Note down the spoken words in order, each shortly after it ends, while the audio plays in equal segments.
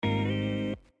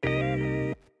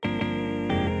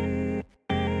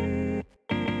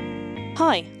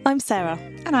Hi, I'm Sarah.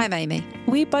 And I'm Amy.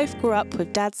 We both grew up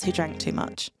with dads who drank too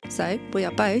much. So we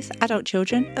are both adult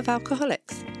children of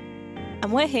alcoholics.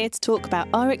 And we're here to talk about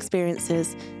our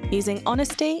experiences using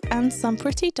honesty and some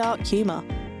pretty dark humour.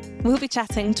 We'll be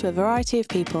chatting to a variety of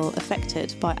people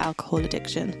affected by alcohol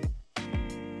addiction.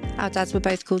 Our dads were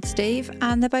both called Steve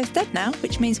and they're both dead now,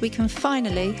 which means we can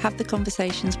finally have the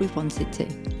conversations we've wanted to.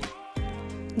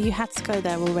 You had to go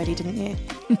there already, didn't you?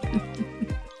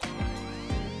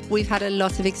 We've had a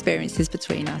lot of experiences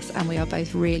between us and we are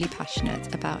both really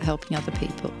passionate about helping other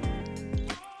people.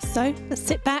 So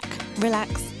sit back,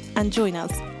 relax and join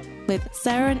us with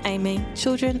Sarah and Amy,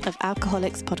 Children of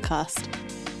Alcoholics podcast.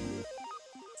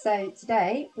 So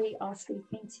today we are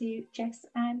speaking to Jess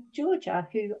and Georgia,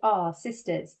 who are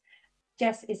sisters.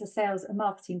 Jess is a sales and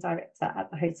marketing director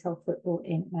at the Hotel Football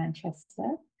in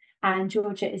Manchester. And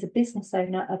Georgia is a business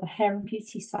owner of a hair and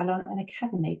beauty salon and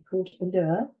academy called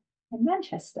Allure in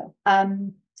Manchester.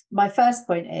 My first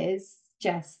point is,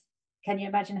 Jess, can you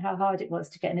imagine how hard it was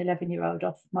to get an 11-year-old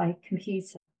off my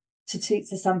computer to talk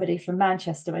to somebody from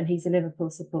Manchester when he's a Liverpool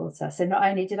supporter? So not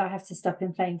only did I have to stop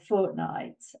him playing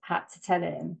Fortnite, had to tell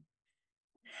him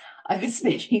I was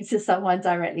speaking to someone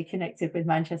directly connected with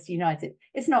Manchester United.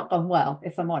 It's not gone well,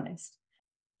 if I'm honest.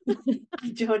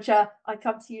 Georgia, I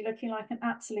come to you looking like an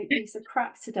absolute piece of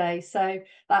crap today, so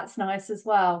that's nice as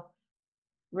well.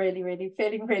 Really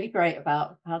feeling really great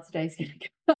about how today's going to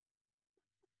go.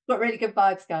 Got really good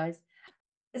vibes, guys.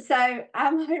 So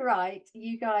am I right?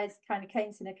 You guys kind of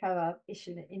came to Nacoa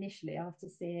initially after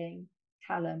seeing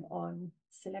Calum on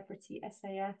Celebrity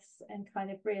SAS and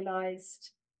kind of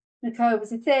realised Nacoa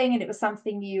was a thing and it was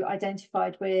something you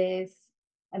identified with,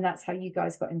 and that's how you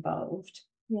guys got involved.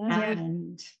 Yeah.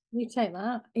 And You take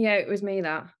that. Yeah, it was me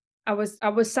that. I was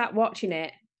sat watching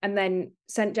it and then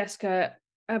sent Jessica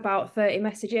about 30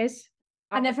 messages.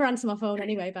 I never answer my phone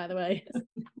anyway, by the way.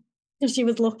 She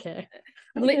was lucky.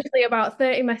 Literally about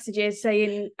 30 messages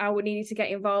saying I would needed to get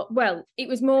involved. Well, it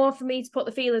was more for me to put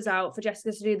the feelers out for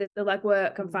Jessica to do the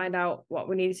legwork and find out what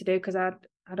we needed to do, because I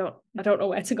don't know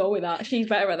where to go with that. She's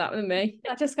better at that than me.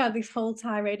 I just got this whole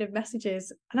tirade of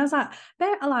messages and I was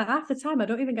like half the time I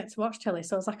don't even get to watch telly,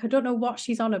 so I was like, I don't know what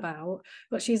she's on about,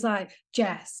 but she's like,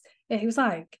 Jess, it was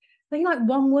like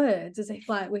one word, as if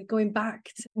like we're going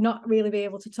back to not really be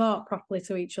able to talk properly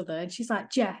to each other. And she's like,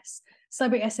 Jess,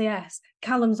 Celebrity SAS,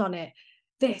 Calum's on it.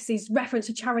 This is reference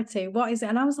to charity. What is it?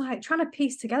 And I was like trying to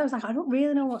piece together. I was like, I don't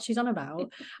really know what she's on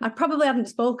about. I probably haven't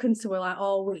spoken to her like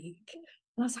all week. And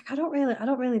I was like, I don't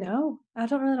really know. I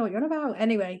don't really know what you're on about.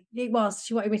 Anyway,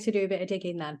 she wanted me to do a bit of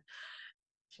digging then.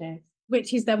 Cheers.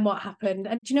 Which is then what happened.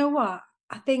 And do you know what?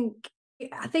 I think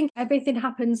everything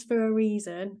happens for a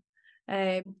reason.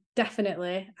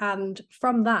 Definitely. And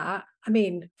from that,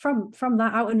 from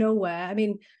that out of nowhere,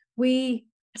 we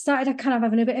started kind of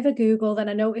having a bit of a Google. Then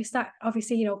I noticed that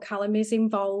obviously, Calum is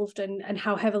involved and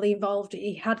how heavily involved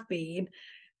he had been.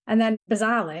 And then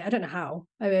bizarrely, I don't know how,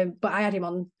 but I had him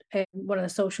on one of the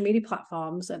social media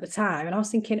platforms at the time. And I was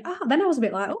thinking, then I was a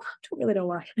bit like, I don't really know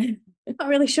why. Not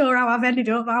really sure how I've ended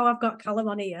up, how I've got Calum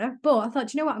on here. But I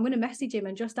thought, you know what, I'm going to message him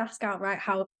and just ask outright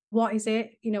what is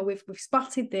it? We've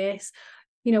spotted this,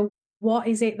 what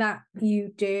is it that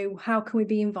you do? How can we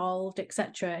be involved,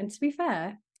 etc. And to be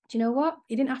fair, do you know what?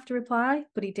 He didn't have to reply,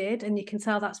 but he did. And you can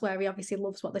tell that's where he obviously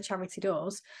loves what the charity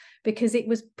does, because it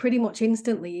was pretty much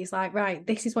instantly. He's like, right,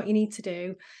 this is what you need to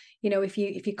do. If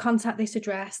you contact this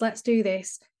address, let's do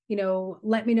this.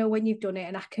 Let me know when you've done it,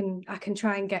 and I can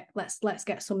try and let's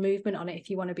get some movement on it if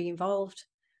you want to be involved.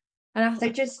 And so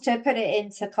just to put it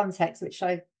into context, which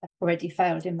I've already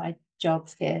failed in my job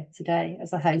here today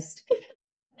as a host,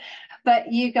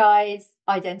 but you guys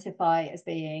identify as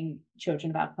being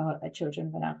children of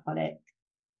an alcoholic.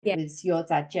 Yeah. It was your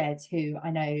dad, Jed, who I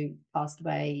know passed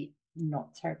away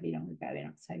not terribly long ago in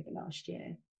October last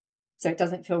year. So it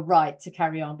doesn't feel right to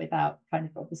carry on without kind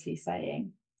of obviously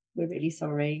saying, we're really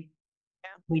sorry. Yeah.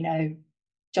 We know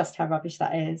just how rubbish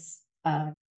that is.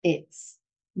 It's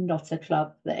not a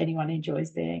club that anyone enjoys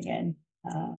being in.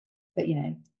 But,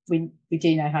 we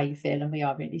do know how you feel and we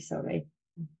are really sorry.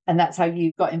 And that's how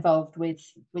you got involved with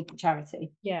the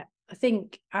charity. Yeah, I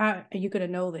think, are you going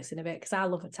to know this in a bit? Because I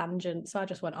love a tangent. So I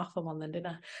just went off on one then, didn't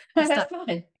I? That's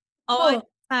fine.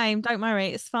 Same, don't worry,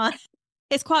 it's fine.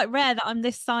 It's quite rare that I'm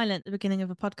this silent at the beginning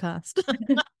of a podcast.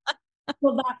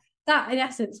 Well, that in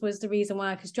essence was the reason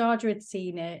why, because Georgia had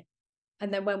seen it.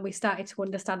 And then when we started to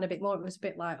understand a bit more, it was a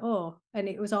bit like, and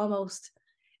it was almost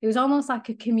like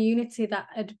a community that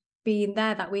had been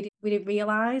there that we didn't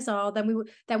realise. Or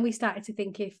then we started to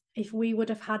think, if we would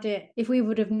have had it, if we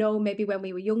would have known maybe when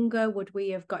we were younger, would we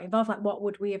have got involved? Like, what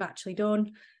would we have actually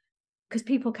done? because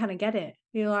people kind of get it.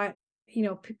 You're like, you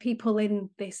know, people in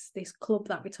this club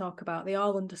that we talk about, they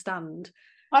all understand.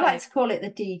 I like to call it the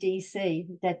DDC,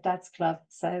 the Dead Dads Club.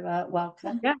 So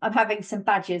welcome. Yeah. I'm having some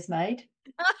badges made.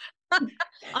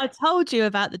 I told you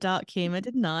about the dark humour,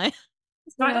 didn't I?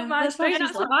 Right up my street.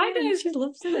 That's what I do. She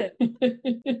loves it.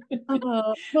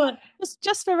 But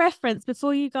just for reference,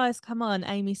 before you guys come on,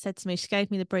 Amy said to me, she gave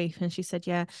me the brief and she said,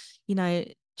 yeah, you know,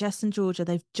 Jess and Georgia,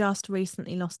 they've just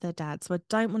recently lost their dad. So I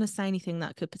don't want to say anything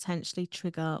that could potentially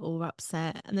trigger or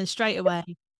upset. And then straight away,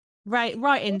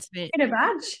 right into it. In a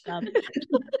badge.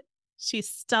 She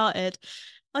started.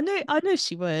 I knew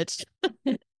she would.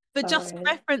 But just for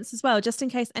reference as well, just in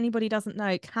case anybody doesn't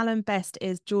know, Calum Best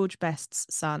is George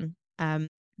Best's son.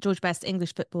 George Best,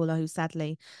 English footballer who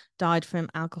sadly died from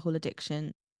alcohol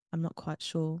addiction. I'm not quite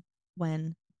sure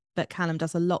when, but Calum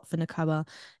does a lot for Nacoa.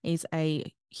 He's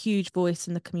a huge voice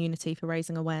in the community for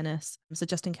raising awareness. So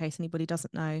just in case anybody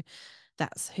doesn't know,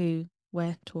 that's who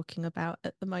we're talking about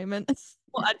at the moment.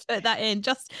 Well, I'd put that in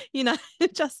just, you know,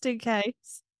 just in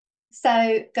case.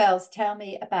 So girls, tell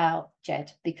me about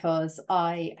Jed, because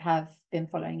I have been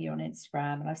following you on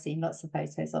Instagram and I've seen lots of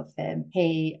photos of him.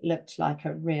 He looked like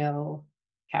a real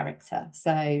character.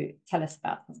 So tell us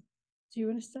about him. Do you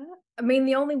want to start? I mean,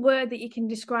 the only word that you can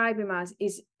describe him as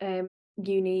is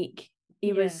unique.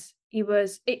 It was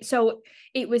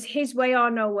his way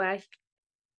or no way.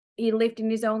 He lived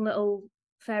in his own little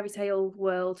fairy tale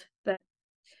world that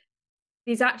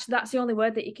that's the only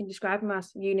word that you can describe him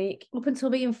as, unique. Up until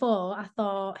being 4, I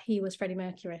thought he was Freddie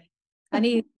Mercury, and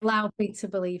he allowed me to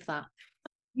believe that.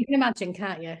 You can imagine,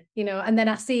 can't you? You know, and then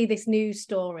I see this news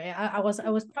story. I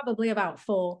was probably about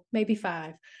 4, maybe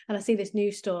 5, and I see this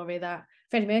news story that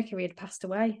Freddie Mercury had passed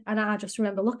away, and I just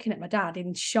remember looking at my dad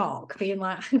in shock, being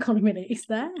like, "Hang on a minute, he's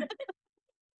there."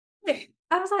 I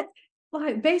was like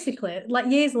basically, like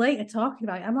years later, talking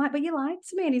about it, I'm like, "But you lied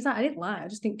to me," and he's like, "I didn't lie, I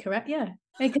just didn't correct you."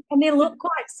 And they look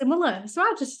quite similar, so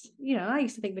I just, you know, I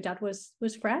used to think my dad was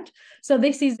Fred. So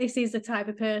this is the type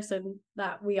of person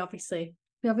that we obviously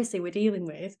were dealing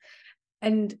with,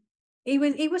 and he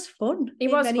was fun. He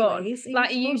was fun. Ways.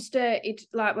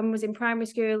 Like when I was in primary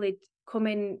school, he'd come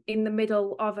in the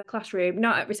middle of a classroom,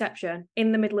 not at reception,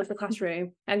 in the middle of the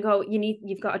classroom, and go,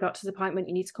 "You've got a doctor's appointment.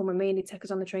 You need to come with me." And he'd take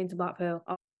us on the train to Blackpool.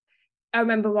 I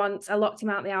remember once I locked him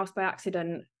out of the house by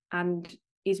accident, and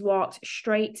he's walked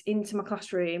straight into my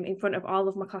classroom in front of all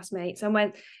of my classmates and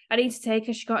went, "I need to take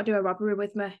her. She's got to do a robbery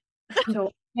with me." So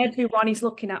everyone is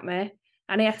looking at me,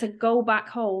 and he had to go back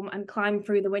home and climb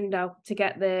through the window to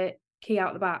get the key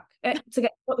out the back,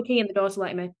 put the key in the door to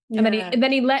let him in. Yeah. And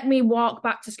then he let me walk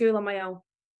back to school on my own,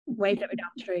 waved at me down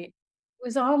the street. It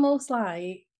was almost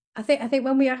like, I think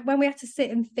when we had to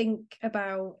sit and think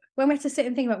about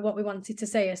what we wanted to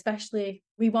say, especially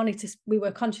we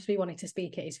were conscious we wanted to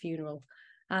speak at his funeral,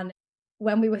 and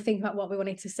when we were thinking about what we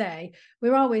wanted to say, we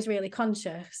were always really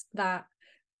conscious that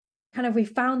kind of we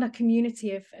found a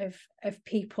community of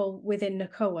people within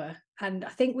Nacoa, and I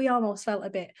think we almost felt a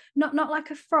bit not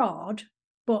like a fraud,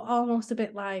 but almost a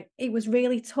bit like it was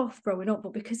really tough growing up,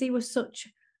 but because he was such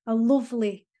a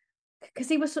lovely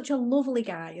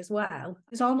guy as well,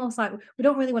 it's almost like we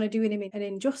don't really want to do him an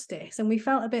injustice. And we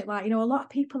felt a bit like, you know, a lot of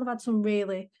people have had some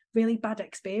really, really bad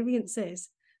experiences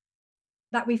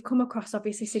that we've come across,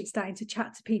 obviously, since starting to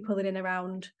chat to people in and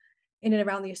around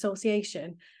the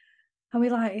association. And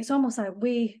it's almost like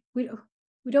we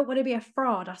don't want to be a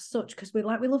fraud as such, because we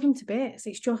love him to bits.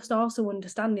 It's just also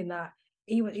understanding that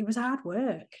he was hard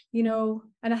work, you know.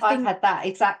 And I've had that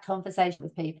exact conversation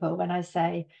with people when I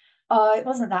say, "Oh, it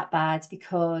wasn't that bad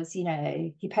because, you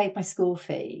know, he paid my school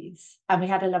fees and we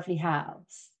had a lovely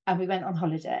house and we went on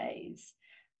holidays."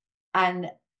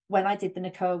 And when I did the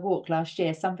Nacoa walk last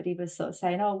year, somebody was sort of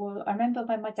saying, "Oh, well, I remember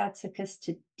when my dad took us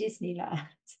to Disneyland,"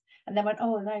 and then went,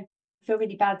 "Oh, no, I feel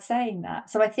really bad saying that."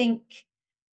 So I think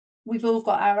we've all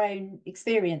got our own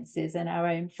experiences and our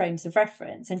own frames of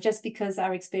reference. And just because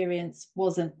our experience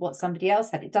wasn't what somebody else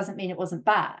had, it doesn't mean it wasn't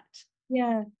bad.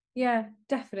 Yeah,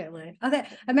 definitely. I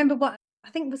remember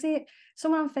was it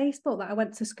someone on Facebook that I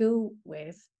went to school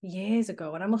with years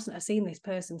ago, and I mustn't have seen this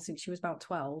person since she was about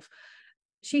 12.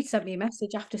 She'd sent me a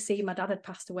message after seeing my dad had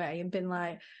passed away and been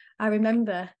like, "I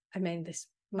remember," I mean,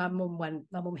 my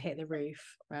mum hit the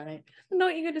roof, right? I know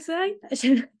what you're going to say.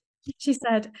 She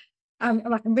said,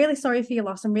 I'm really sorry for your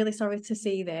loss. I'm really sorry to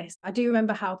see this. I do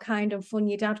remember how kind and fun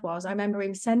your dad was. I remember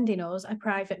him sending us a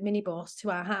private minibus to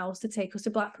our house to take us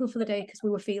to Blackpool for the day because we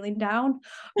were feeling down.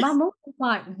 My mum was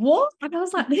like, what? And I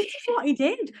was like, this is what he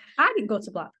did. I didn't go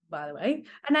to Blackpool, by the way.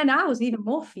 And then I was even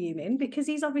more fuming because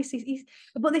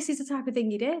but this is the type of thing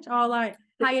he did. Or like,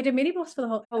 hired a minibus for the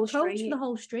whole coach street. For the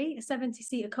whole street. A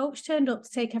 70-seater coach turned up to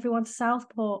take everyone to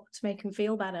Southport to make him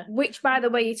feel better. Which, by the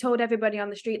way, he told everybody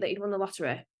on the street that he'd won the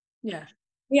lottery. Yeah.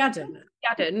 He hadn't.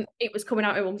 It was coming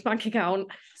out of mum's bank account.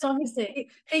 So obviously,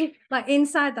 like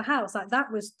inside the house, like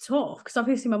that was tough because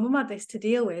obviously my mum had this to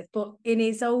deal with. But in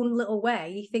his own little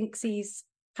way, he thinks he's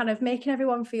kind of making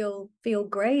everyone feel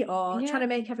great or trying to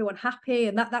make everyone happy,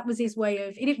 and that was his way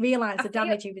of. He didn't realise the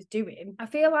damage he was doing. I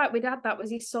feel like with Dad, that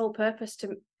was his sole purpose.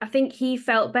 I think he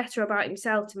felt better about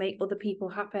himself to make other people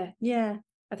happy. Yeah.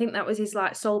 I think that was his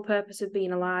like sole purpose of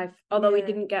being alive. Although he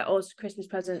didn't get us Christmas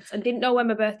presents and didn't know when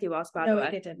my birthday was, by the way. No,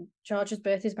 he didn't. George's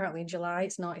birthday is apparently in July.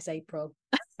 It's not, it's April.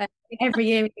 Every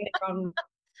year we get it wrong.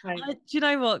 Do you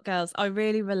know what, girls? I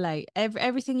really relate.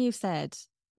 Everything you've said,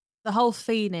 the whole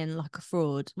feeling like a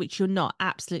fraud, which you're not,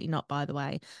 absolutely not, by the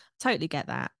way. Totally get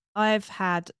that.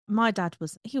 My dad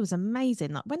he was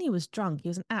amazing. Like when he was drunk, he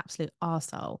was an absolute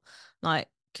arsehole. Like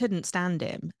couldn't stand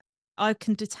him. I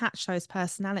can detach those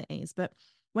personalities, but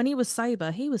when he was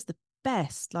sober, he was the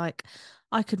best. Like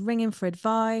I could ring him for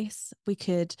advice. I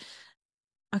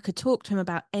could talk to him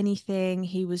about anything.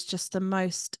 He was just the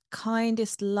most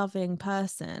kindest, loving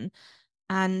person.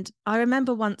 And I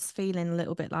remember once feeling a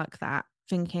little bit like that,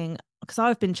 thinking, because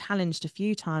I've been challenged a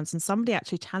few times, and somebody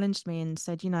actually challenged me and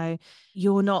said,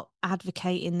 you're not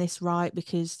advocating this right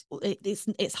because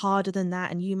it's harder than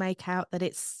that, and you make out that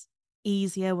it's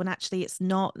easier when actually it's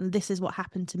not, and this is what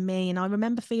happened to me. And I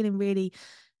remember feeling really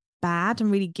bad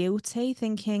and really guilty,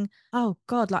 thinking, oh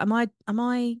God, like am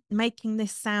I making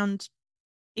this sound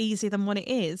easier than what it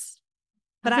is?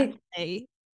 But actually,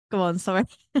 go on, sorry.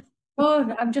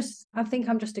 Oh, I think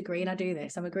I'm just agreeing. I do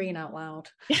this. I'm agreeing out loud.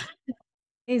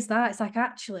 It's like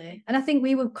actually, and I think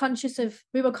we were conscious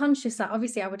that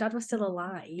obviously our dad was still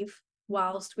alive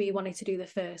whilst we wanted to do the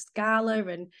first gala,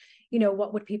 and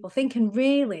what would people think, and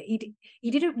really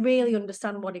he didn't really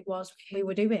understand what it was we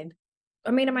were doing.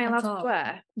 I mean, am I allowed to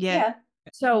swear? Yeah.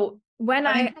 So when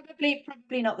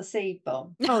probably not the seed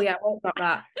bomb. Oh yeah, I won't stop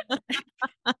that.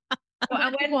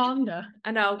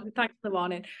 I know, thanks for the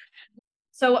warning.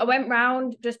 So I went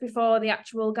round just before the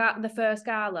actual the first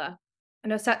gala,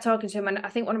 and I sat talking to him, and I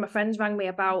think one of my friends rang me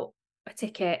about a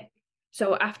ticket.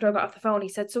 So after I got off the phone, he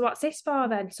said, so what's this for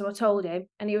then? So I told him,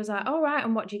 and he was like, all right,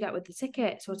 and what do you get with the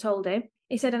ticket? So I told him.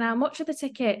 He said, and how much are the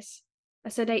tickets? I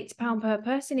said, £80 per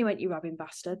person. He went, you robbing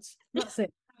bastards. That's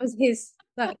it. That was his.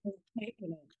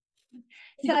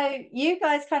 So you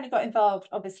guys kind of got involved,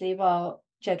 obviously, while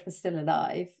Jed was still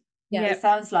alive. Yeah. It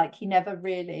sounds like he never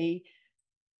really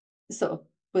sort of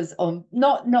was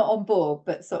not on board,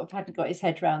 but sort of hadn't got his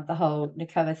head around the whole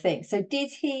Nacoa thing. So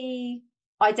did he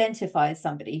identify as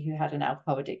somebody who had an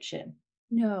alcohol addiction?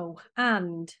 No.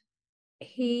 And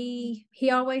he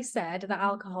always said that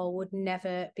alcohol is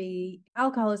never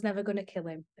going to kill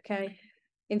him. Okay.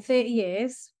 In 30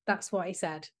 years, that's what he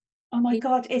said. Oh my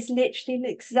God, it's literally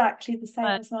exactly the same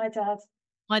as my dad.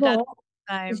 My dad.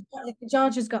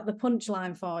 George has got the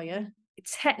punchline for you.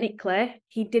 Technically,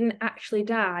 he didn't actually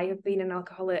die of being an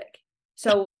alcoholic.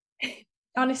 So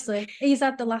honestly, he's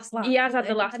had the last laugh. He has had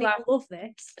the last laugh. I love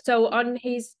this. So on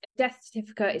his death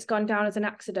certificate, it's gone down as an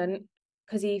accident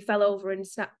because he fell over and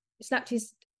snapped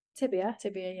his tibia.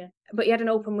 Yeah. But he had an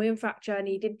open wound fracture, and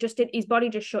his body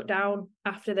just shut down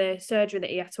after the surgery that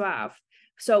he had to have.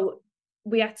 So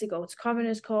we had to go to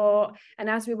coroner's court, and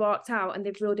as we walked out and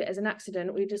they've ruled it as an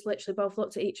accident, we just literally both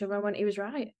looked at each other and went, he was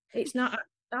right. It's not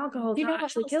alcohol that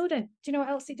actually killed him. Do you know what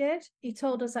else he did? He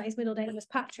told us that his middle name was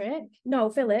Patrick. No,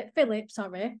 Philip,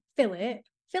 sorry.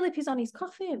 Philip is on his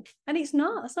coffin, and it's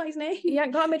not. That's not his name. He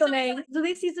ain't got a middle name. So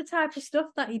this is the type of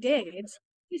stuff that he did,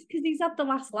 just because he's had the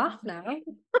last laugh now.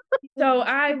 So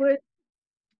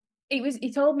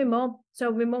he told me mum.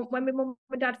 So when my mum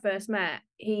and dad first met,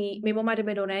 my mum had a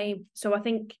middle name. So I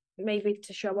think maybe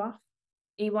to show off,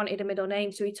 he wanted a middle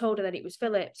name. So he told her that it was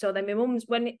Philip. So then my mum's,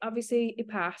 when obviously he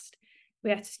passed, we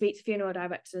had to speak to funeral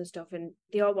directors and stuff, and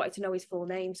they all wanted to know his full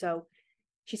name. So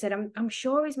she said, I'm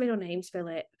sure his middle name's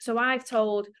Philip. So I've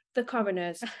told the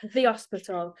coroners, the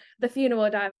hospital, the funeral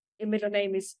director, his middle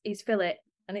name is Philip.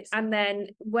 And then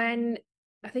when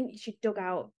I think she dug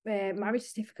out marriage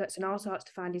certificates and all sorts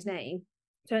to find his name,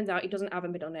 turns out he doesn't have a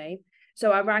middle name.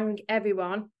 So I rang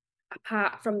everyone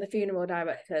apart from the funeral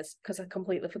directors, because I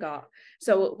completely forgot.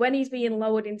 So when he's being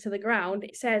lowered into the ground,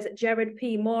 it says Jared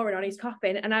P. Moran on his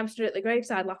coffin, and I'm stood at the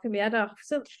graveside laughing my head off.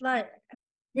 So like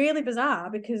really bizarre,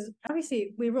 because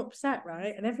obviously we were upset,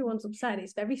 right? And everyone's upset, and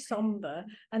it's very somber.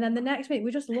 And then the next week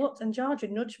we just looked, and Georgia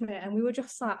nudged me, and we were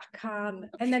just like, I can't.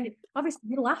 And then obviously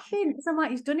we're laughing because I'm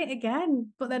like, he's done it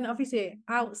again. But then obviously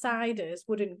outsiders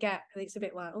wouldn't get, and it's a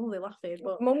bit like, oh, they're laughing.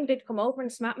 But Mum did come over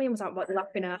and smack me and was like, what are you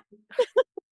laughing at?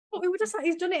 But we were just like,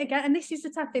 he's done it again. And this is the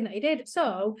type of thing that he did.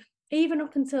 So even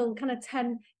up until kind of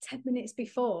 10 minutes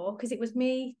before, because it was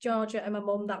me, Georgia, and my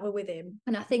mum that were with him.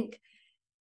 And I think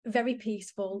very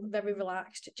peaceful, very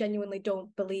relaxed, genuinely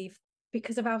don't believe,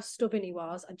 because of how stubborn he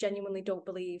was, I genuinely don't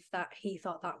believe that he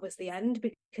thought that was the end,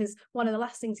 because one of the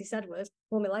last things he said was,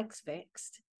 well, my leg's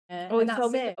fixed. And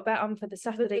that's it. A bet on for the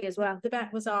Saturday as well. The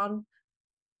bet was on.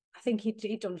 I think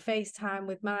he'd done FaceTime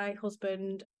with my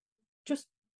husband, just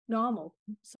normal.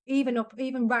 So even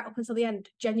right up until the end,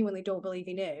 genuinely don't believe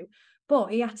he knew. But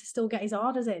he had to still get his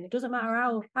orders in. It doesn't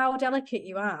matter how delicate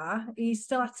you are, he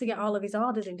still had to get all of his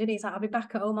orders in, didn't he? He's like, I'll be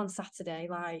back at home on Saturday,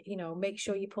 like, you know, make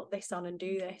sure you put this on and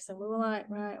do this. And we were like,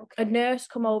 right, okay. A nurse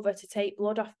come over to take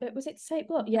blood off, was it to take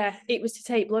blood? Yeah, it was to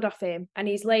take blood off him. And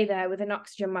he's lay there with an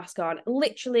oxygen mask on,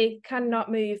 literally cannot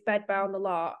move, bedbound the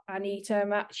lot. And he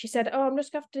turned around, she said, oh, I'm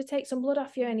just going to have to take some blood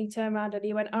off you. And he turned around and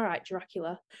he went, all right,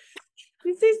 Dracula.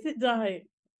 This is the night.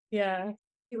 Yeah,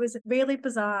 it was really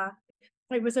bizarre.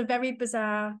 It was a very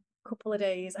bizarre couple of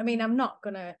days. I mean, I'm not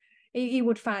gonna, he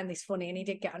would find this funny, and he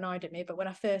did get annoyed at me, but when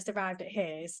I first arrived at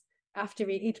his, after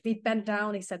he'd bent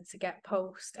down, he said, to get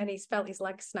post, and he's felt his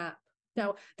leg snap.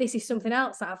 Now, this is something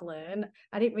else that I've learned.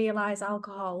 I didn't realise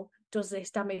alcohol does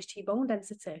this damage to your bone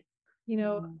density. You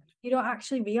know, you don't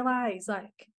actually realise,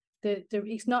 like,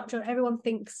 it's not just, everyone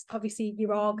thinks, obviously,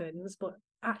 your organs, but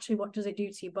actually what does it do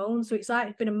to your bones? So it's like,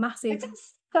 it's been a massive... It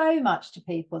does so much to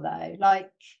people, though. Like,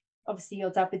 obviously your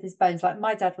dad with his bones, like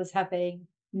my dad was having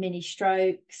mini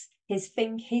strokes. He's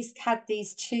had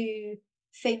these two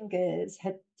fingers,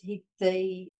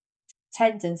 the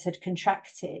tendons had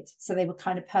contracted, so they were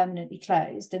kind of permanently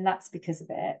closed, and that's because of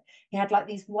it. He had like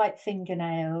these white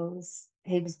fingernails.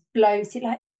 He was bloated,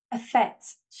 like,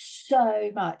 affects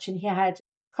so much. And he had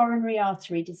coronary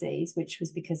artery disease, which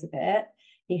was because of it.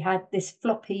 He had this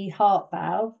floppy heart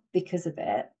valve because of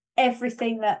it.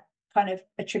 Everything that kind of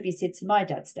attributed to my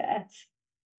dad's death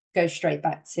goes straight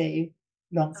back to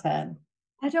long term.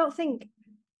 I know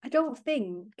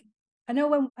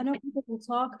people will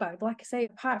talk about it, but like I say,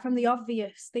 apart from the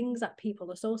obvious things that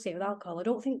people associate with alcohol,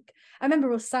 I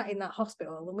remember us sat in that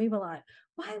hospital and we were like,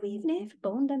 why are we even here for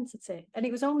bone density? And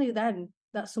it was only then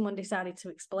that someone decided to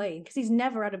explain, because he's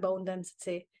never had a bone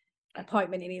density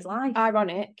appointment in his life.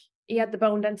 Ironic, he had the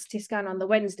bone density scan on the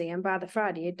Wednesday, and by the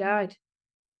Friday he died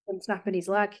from snapping his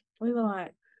leg. We were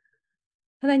like,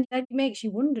 and then it makes you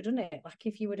wonder, doesn't it? Like,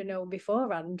 if you would have known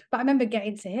beforehand. But I remember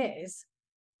getting to his,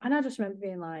 and I just remember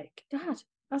being like, Dad,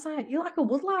 I was like, you're like a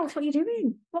woodlouse. What are you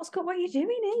doing? What are you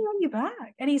doing here? You're on your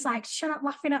back. And he's like, shut up,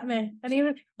 laughing at me.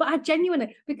 And but I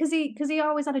genuinely, because he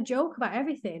always had a joke about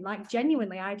everything. Like,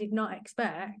 genuinely, I did not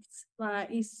expect, like,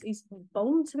 his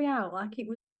bone to be out. Like, it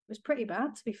was pretty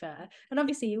bad, to be fair. And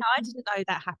obviously, I didn't know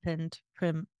that happened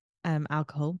from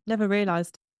alcohol. Never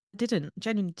realised.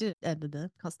 Genuinely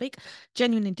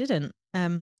didn't.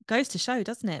 Goes to show,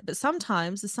 doesn't it? But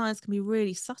sometimes the signs can be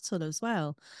really subtle as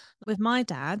well. With my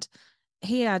dad,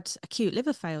 he had acute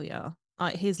liver failure.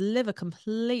 Like, his liver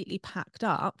completely packed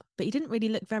up, but he didn't really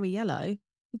look very yellow.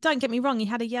 Don't get me wrong, he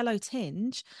had a yellow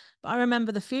tinge, but I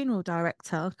remember the funeral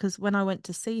director, because when I went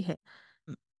to see him,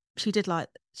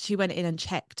 she went in and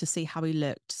checked to see how he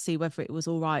looked, to see whether it was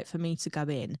all right for me to go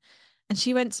in. And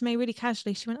she went to me really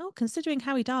casually. She went, oh, considering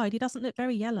how he died, he doesn't look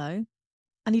very yellow.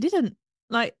 And he didn't.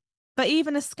 Like, but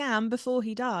even a scan before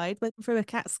he died, went through a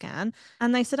CAT scan,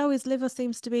 and they said, oh, his liver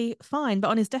seems to be fine. But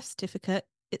on his death certificate,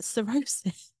 it's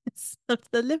cirrhosis of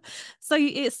the liver. So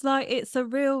it's like, it's a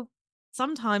real,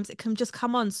 sometimes it can just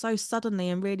come on so suddenly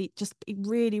and really just be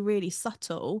really, really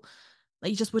subtle that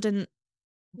you just wouldn't.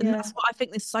 Yeah. And that's what I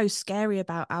think is so scary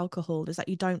about alcohol, is that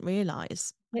you don't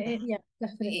realise. Yeah,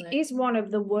 definitely. It is one of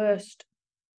the worst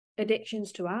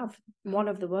addictions to have. One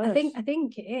of the worst. I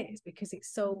think it is, because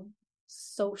it's so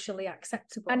socially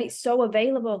acceptable and it's so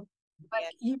available. Like,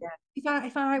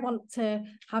 if I want to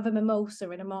have a mimosa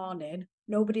in the morning,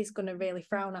 nobody's going to really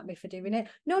frown at me for doing it.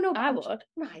 No, I would.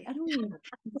 Right, I don't know.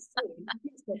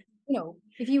 You know,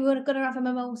 if you were going to have a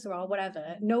mimosa or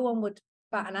whatever, no one would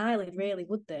bat an eyelid, really,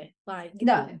 would they? Like,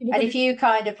 no. And if you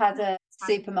kind of had a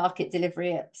supermarket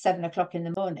delivery at 7 o'clock in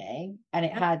the morning and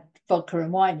it had vodka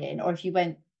and wine in, or if you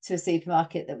went to a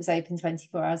supermarket that was open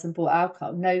 24 hours and bought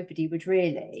alcohol, nobody would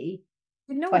really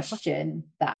question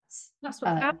that. That's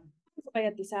what I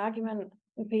had this argument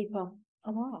with people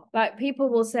a lot. Like, people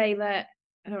will say that,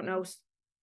 I don't know,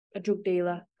 a drug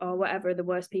dealer or whatever are the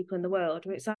worst people in the world.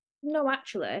 It's like, no,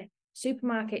 actually,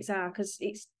 supermarkets are, because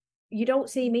you don't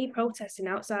see me protesting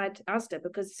outside Asda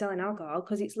because they're selling alcohol,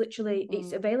 because it's literally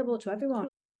it's available to everyone.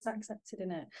 It's accepted,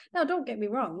 in it. Now, don't get me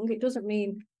wrong, it doesn't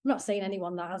mean, I'm not saying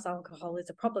anyone that has alcohol is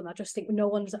a problem. I just think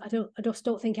I just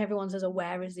don't think everyone's as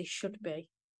aware as they should be.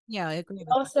 Yeah, I agree.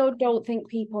 I also don't think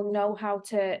people know how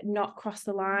to not cross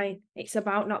the line. It's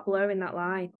about not blurring that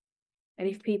line. And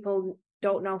if people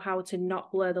don't know how to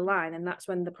not blur the line, and that's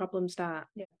when the problems start.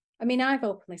 Yeah. I mean, I've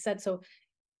openly said,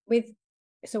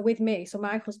 with me, so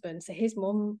my husband, so his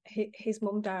mum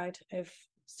died of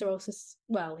cirrhosis.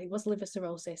 Well, it was liver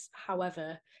cirrhosis.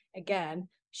 However, again,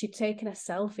 she'd taken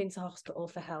herself into hospital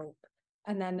for help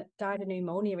and then died of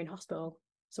pneumonia in hospital.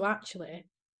 So actually,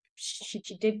 she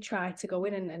did try to go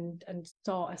in and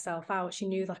sort herself out. She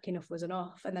knew like enough was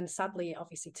enough. And then sadly, it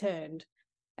obviously turned.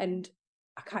 And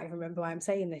I can't even remember why I'm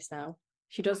saying this now.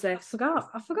 She does this. I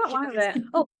forgot why.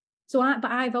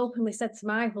 But I've openly said to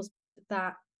my husband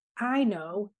that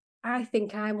I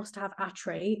think I must have a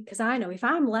trait, because I know if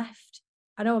I'm left,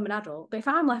 I know I'm an adult, but if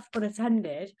I'm left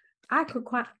unattended, I could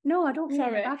I don't mean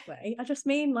it that way. I just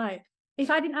mean, like,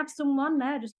 if I didn't have someone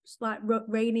there just like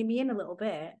reining me in a little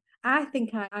bit, I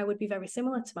think I would be very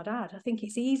similar to my dad. I think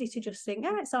it's easy to just think,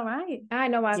 it's all right. I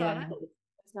know I've got a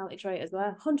personality trait as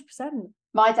well. 100%.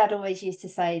 My dad always used to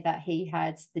say that he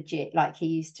had he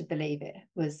used to believe it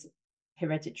was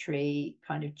hereditary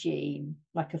kind of gene,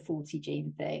 like a 40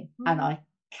 gene thing. And I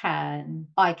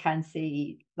can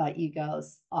see, like you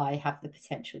girls, I have the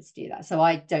potential to do that. So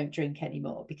I don't drink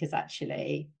anymore, because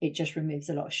actually it just removes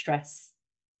a lot of stress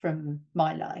from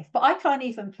my life. But I can't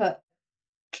even put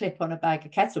clip on a bag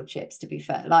of kettle chips, to be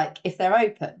fair. Like, if they're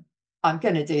open, I'm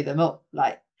going to do them up.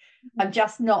 Like, I'm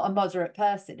just not a moderate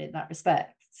person in that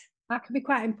respect. I can be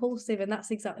quite impulsive, and that's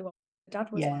exactly what my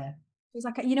dad was. Yeah. It was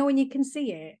like, when you can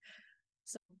see it.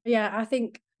 So yeah, I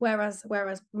think whereas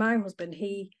my husband,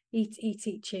 he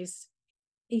teaches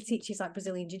like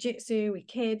Brazilian jiu-jitsu with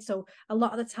kids, so a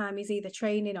lot of the time he's either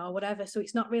training or whatever, so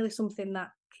it's not really something that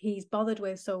he's bothered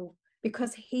with. So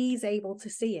because he's able to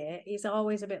see it, he's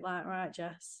always a bit like, right,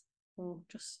 Jess,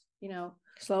 just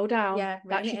slow down. Yeah,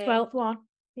 that's your 12th one.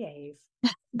 Behave.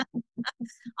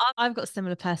 I've got a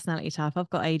similar personality type. I've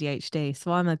got ADHD,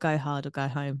 so I'm a go hard or go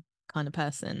home kind of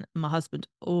person. My husband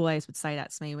always would say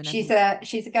that to me whenever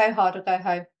she's a go hard or go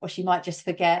home, or she might just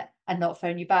forget and not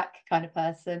phone you back kind of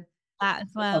person. That as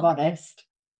well. I'm honest.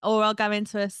 Or I'll go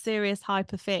into a serious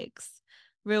hyper fix,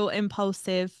 real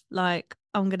impulsive, like,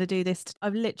 I'm going to do this.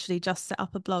 I've literally just set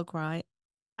up a blog, right?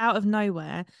 Out of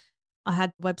nowhere, I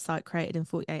had a website created in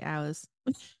 48 hours.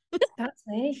 That's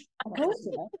me. Of course.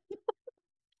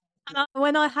 And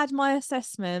when I had my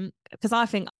assessment, because I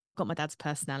think I've got my dad's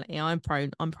personality, I'm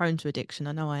prone to addiction.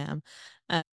 I know I am.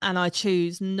 And I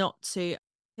choose not to.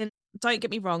 And don't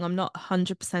get me wrong, I'm not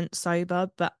 100% sober,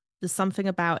 but there's something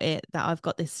about it that I've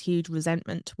got this huge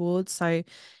resentment towards. So it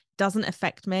doesn't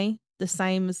affect me the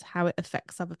same as how it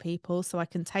affects other people. So I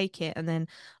can take it, and then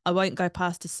I won't go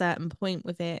past a certain point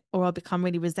with it, or I'll become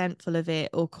really resentful of it,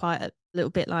 or quite a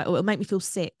little bit like, or it'll make me feel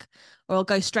sick, or I'll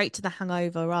go straight to the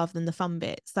hangover rather than the fun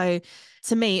bit. So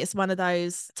to me, it's one of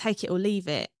those take it or leave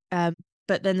it.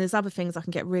 But then there's other things I can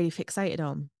get really fixated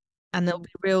on, and they'll be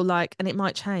real, like, and it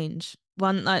might change.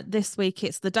 One, like this week,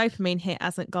 it's the dopamine hit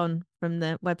hasn't gone from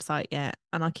the website yet,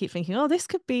 and I keep thinking, oh, this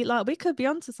could be like, we could be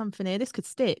onto something here, this could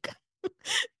stick.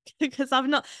 Because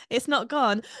it's not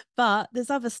gone, but there's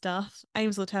other stuff.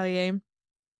 Ames will tell you.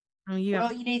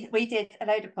 We did a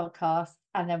load of podcasts,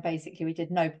 and then basically we did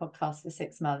no podcasts for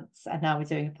 6 months, and now we're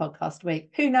doing a podcast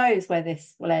week. Who knows where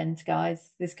this will end,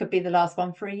 guys? This could be the last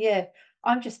one for a year.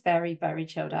 I'm just very, very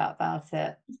chilled out about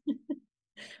it.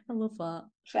 I love that.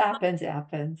 If it happens, it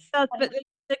happens. But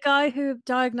the guy who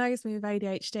diagnosed me with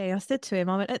ADHD, I said to him,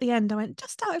 at the end,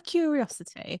 just out of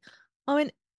curiosity,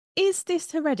 is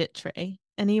this hereditary?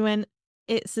 And he went,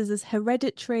 it's as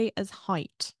hereditary as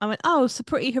height. I went, oh, so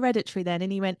pretty hereditary then.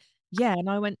 And he went, yeah. And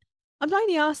I went, I'm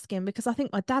only asking because I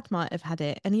think my dad might have had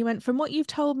it. And he went, from what you've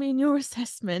told me in your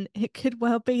assessment, it could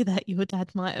well be that your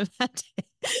dad might have had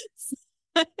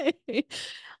it.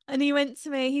 And he went to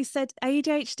me, he said,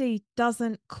 ADHD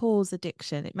doesn't cause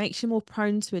addiction. It makes you more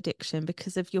prone to addiction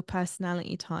because of your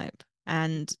personality type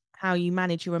and how you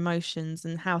manage your emotions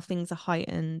and how things are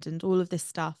heightened and all of this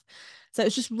stuff. So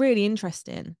it's just really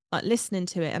interesting, like listening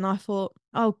to it. And I thought,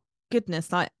 oh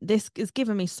goodness, like this has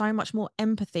given me so much more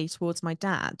empathy towards my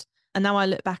dad And now I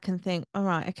look back and think, all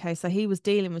right, okay, so he was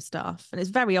dealing with stuff, and it's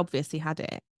very obvious he had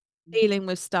it, dealing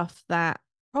with stuff that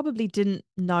probably didn't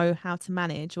know how to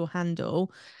manage or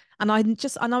handle. And I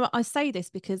know I say this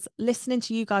because listening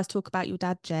to you guys talk about your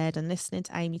dad, Jed, and listening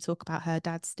to Amy talk about her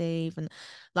dad, Steve, and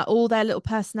like all their little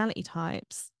personality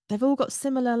types, they've all got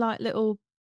similar, like little,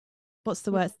 what's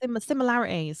the word?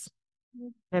 Similarities.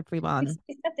 Everyone.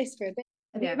 We said this for a bit.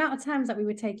 The amount of times that we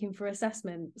were taking for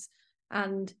assessments,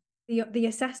 and the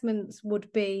assessments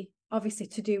would be obviously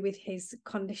to do with his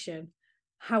condition.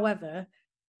 However,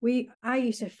 I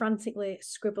used to frantically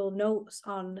scribble notes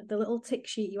on the little tick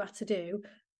sheet you had to do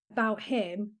about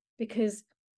him, because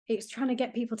it's trying to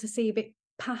get people to see a bit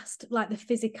past like the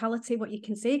physicality, what you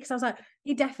can see. Because I was like,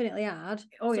 he definitely had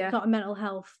some sort of mental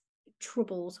health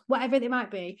troubles, whatever they might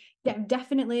be.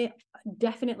 Definitely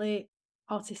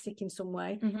autistic in some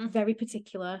way, very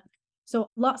particular. So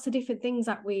lots of different things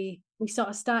that we sort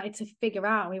of started to figure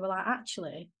out. We were like,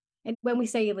 actually, and when we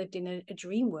say he lived in a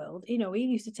dream world, he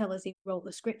used to tell us he wrote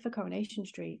the script for Coronation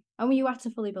Street, and you had to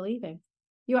fully believe him.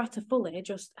 You had to fully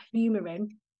just humour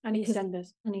him. And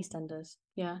EastEnders.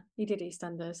 Yeah, he did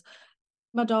EastEnders.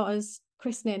 My daughter's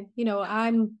christening,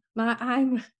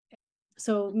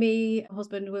 so me,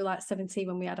 husband, we were like 17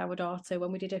 when we had our daughter,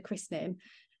 when we did her christening.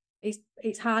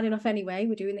 It's hard enough anyway,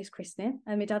 we're doing this christening,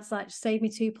 and my dad's like, save me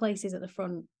 2 places at the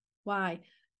front. Why?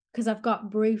 Because I've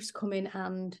got Bruce coming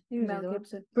and Mel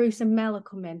Gibson. Bruce and Mel are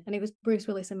coming, and it was Bruce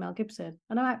Willis and Mel Gibson.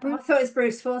 And I'm like, Bruce. I thought it was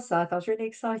Bruce Forsyth. I was really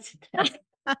excited.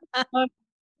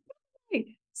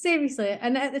 Seriously.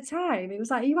 And at the time, it was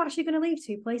like, are you actually going to leave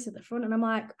 2 places at the front? And I'm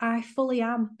like, I fully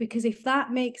am, because if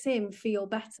that makes him feel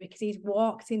better, because he's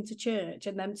walked into church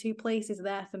and them 2 places are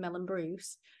there for Mel and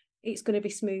Bruce, it's going to be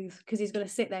smooth, because he's going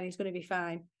to sit there and he's going to be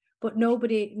fine. But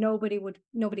nobody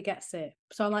gets it.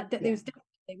 So I'm like, there was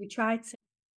definitely,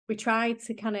 we tried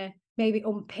to kind of maybe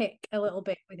unpick a little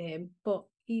bit with him, but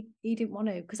he didn't want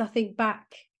to, because I think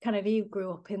back, kind of, he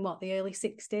grew up in the early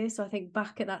 60s. So I think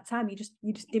back at that time, you just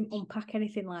didn't unpack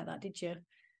anything like that, did you?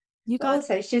 You guys,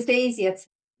 so it's just easier to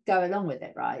go along with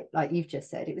it, right? Like you've just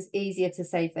said, it was easier to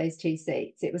save those 2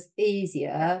 seats. It was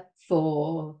easier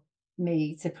for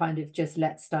me to kind of just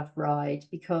let stuff ride,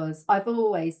 because I've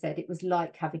always said it was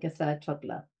like having a third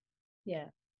toddler. Yeah.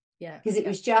 Because it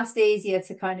was just easier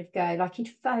to kind of go, like,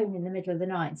 he'd phone in the middle of the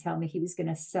night and tell me he was going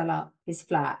to sell up his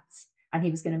flat and he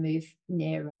was going to move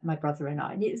near my brother and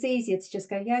I. And it was easier to just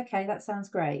go, yeah, okay, that sounds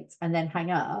great, and then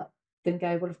hang up, than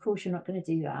go, well, of course you're not going to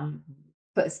do that.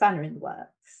 Put a spanner in the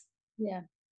works. Yeah.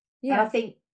 And I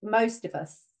think most of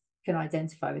us can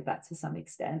identify with that to some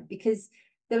extent, because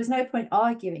there was no point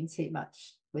arguing too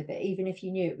much with it, even if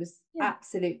you knew it was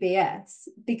absolute BS,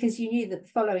 because you knew that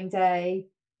the following day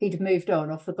he'd moved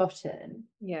on or forgotten.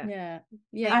 Yeah.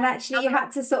 And actually you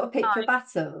had to sort of pick your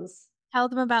battles. Tell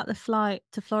them about the flight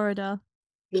to Florida.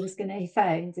 He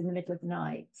phoned in the middle of the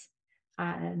night,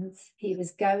 and he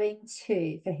was going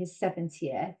to, for his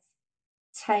 70th,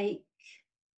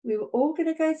 we were all going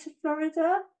to go to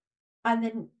Florida, and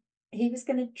then he was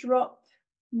going to drop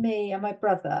me and my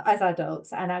brother as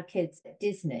adults and our kids at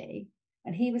Disney,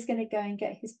 and he was going to go and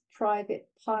get his private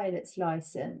pilot's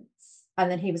license,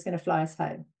 and then he was going to fly us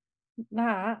home.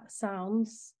 That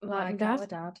sounds like our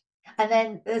dad. And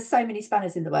then there's so many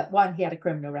spanners in the work. 1, he had a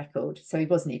criminal record, so he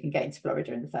wasn't even getting to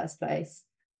Florida in the first place.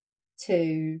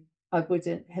 2, I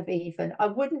wouldn't have even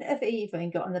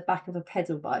got on the back of a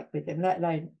pedal bike with him, let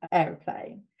alone an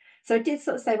aeroplane. So I did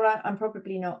sort of say, well, I'm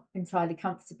probably not entirely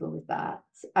comfortable with that.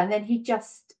 And then he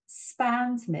just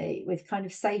spammed me with kind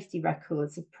of safety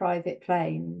records of private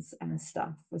planes and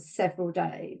stuff for several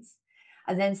days,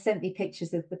 and then sent me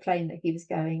pictures of the plane that he was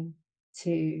going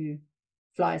to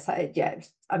fly us home. Yeah,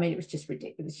 I mean, it was just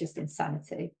ridiculous. It was just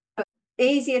insanity. But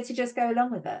easier to just go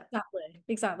along with it.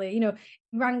 Exactly.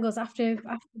 Rang us after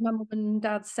my mum and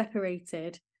dad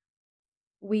separated.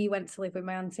 We went to live with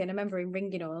my auntie, and I remember him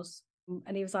ringing us,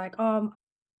 and he was like,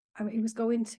 he was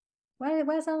going to,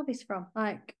 where's Elvis from?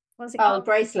 Like, what's it called?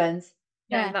 Graceland.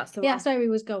 Yeah, that's the one. Yeah, that's where he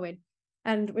was going.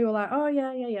 And we were like, oh,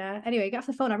 yeah. Anyway, he got off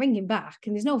the phone, I ring him back,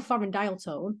 and there's no foreign dial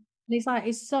tone. And he's like,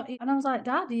 and I was like,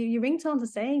 Dad, your ringtone's the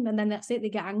same. And then that's it, they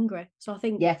get angry. So I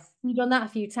think you've done that a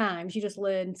few times. You just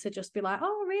learn to just be like,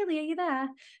 oh, really? Are you there?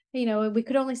 We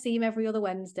could only see him every other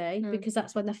Wednesday because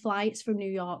that's when the flights from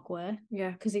New York were.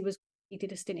 Yeah. Because he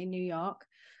did a stint in New York.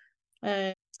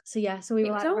 So we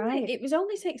were right. It was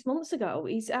only 6 months ago.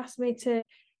 He's asked me to,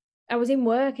 I was in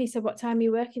work. He said, what time are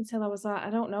you working till? I was like, I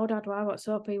don't know, Dad, why? What's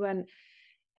up? He went,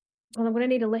 well, I'm going to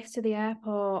need a lift to the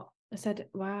airport. I said,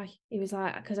 why? He was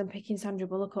like, because I'm picking Sandra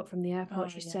Bullock up from the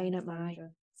airport. She's staying at my.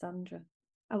 Sandra.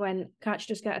 I went, can't you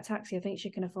just get a taxi? I think she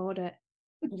can afford it.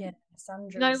 Yeah,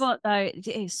 You know Sandra's. what though? It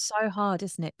is so hard,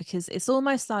 isn't it? Because it's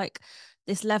almost like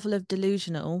this level of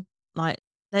delusional, like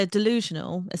they're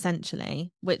delusional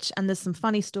essentially, which and there's some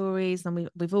funny stories and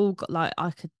we've all got like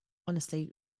I could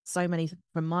honestly so many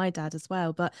from my dad as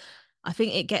well, but I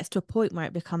think it gets to a point where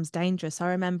it becomes dangerous. I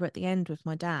remember at the end with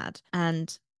my dad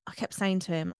and I kept saying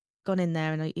to him, gone in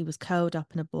there and he was curled up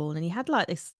in a ball and he had like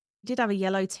this, he did have a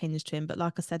yellow tinge to him, but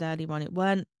like I said earlier on, it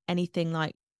weren't anything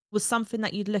like was something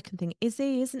that you'd look and think, is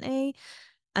he, isn't he?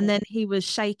 And then he was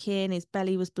shaking, his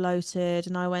belly was bloated.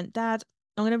 And I went, Dad,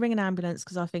 I'm going to ring an ambulance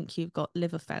because I think you've got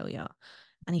liver failure.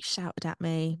 And he shouted at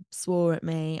me, swore at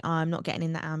me, I'm not getting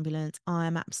in the ambulance. I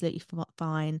am absolutely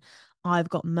fine. I've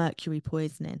got mercury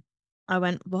poisoning. I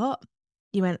went, what?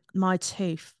 You went, my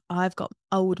tooth. I've got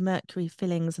old mercury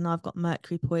fillings and I've got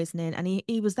mercury poisoning. And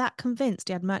he was that convinced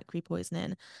he had mercury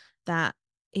poisoning that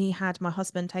he had my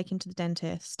husband take him to the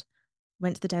dentist,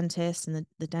 went to the dentist and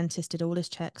the dentist did all his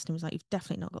checks and he was like, you've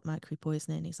definitely not got mercury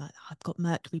poisoning. He's like, I've got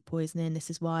mercury poisoning. This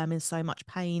is why I'm in so much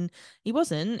pain. He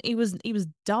wasn't. He was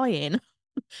dying,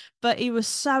 but he was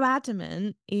so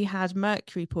adamant he had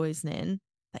mercury poisoning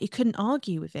that you couldn't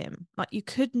argue with him. Like you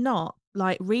could not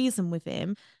like reason with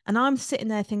him. And I'm sitting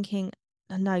there thinking,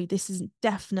 no, this is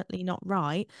definitely not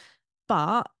right.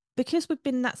 But because we've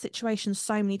been in that situation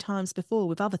so many times before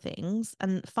with other things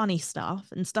and funny stuff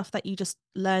and stuff that you just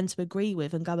learn to agree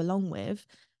with and go along with,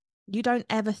 you don't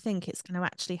ever think it's going to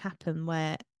actually happen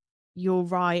where you're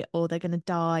right or they're going to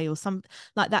die or some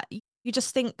like that. You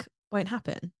just think won't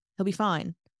happen. He'll be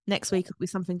fine. Next week it'll be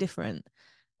something different.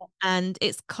 And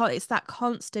it's that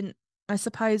constant, I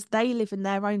suppose they live in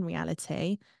their own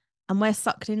reality and we're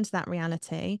sucked into that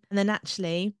reality. And then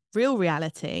actually real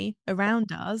reality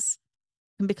around us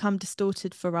can become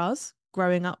distorted for us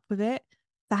growing up with it.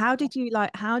 So how did you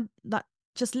like how like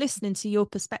just listening to your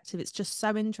perspective, it's just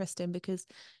so interesting because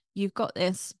you've got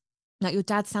this like your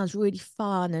dad sounds really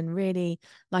fun and really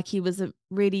like he was a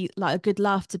really like a good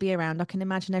laugh to be around. I can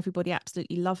imagine everybody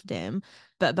absolutely loved him,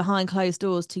 but behind closed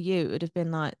doors to you it would have been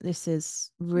like this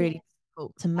is really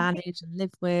difficult to manage and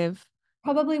live with.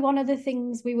 Probably one of the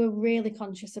things we were really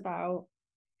conscious about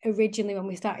originally when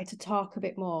we started to talk a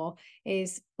bit more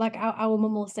is like our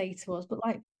mum will say to us, but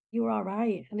like you were all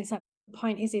right. And it's like the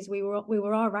point is we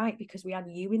were all right because we had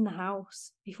you in the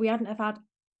house. If we hadn't have had,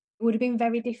 it would have been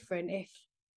very different if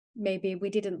maybe we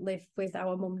didn't live with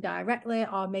our mum directly,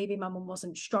 or maybe my mum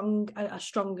wasn't as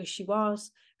strong as she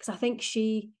was. Because I think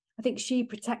she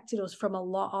protected us from a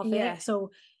lot of it.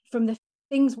 So from the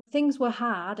things were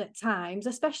hard at times,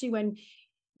 especially when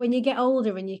you get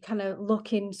older and you kind of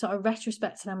look in sort of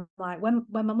retrospect, and I'm like, when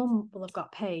my mum will have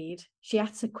got paid, she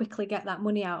had to quickly get that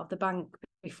money out of the bank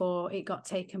before it got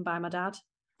taken by my dad.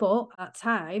 But at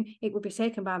time, it would be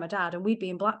taken by my dad and we'd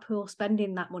be in Blackpool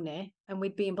spending that money and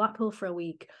we'd be in Blackpool for a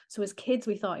week. So as kids,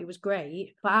 we thought it was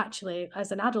great. But actually,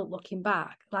 as an adult looking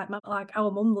back, like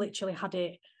our mum literally had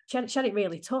it, she had it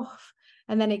really tough.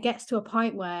 And then it gets to a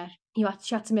point where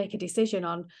she had to make a decision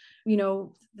on,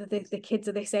 the kids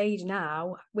of this age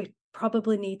now, we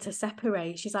probably need to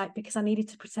separate. She's like, because I needed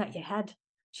to protect your head.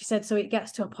 She said, so it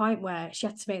gets to a point where she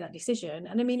had to make that decision.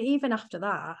 And I mean, even after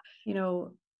that,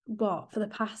 for the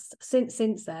past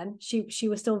since then, she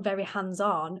was still very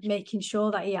hands-on, making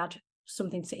sure that he had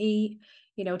something to eat.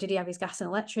 Did he have his gas and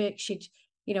electric?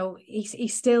 He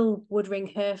still would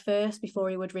ring her first before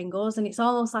he would ring us. And it's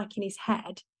almost like in his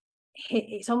head,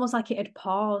 it's almost like it had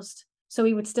paused. So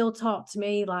he would still talk to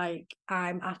me like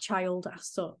I'm a child as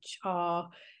such, or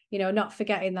not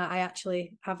forgetting that I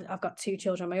actually I've got 2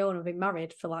 children of my own. I've been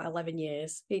married for like 11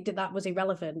 years. That was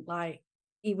irrelevant. Like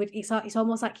it's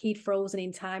almost like he'd frozen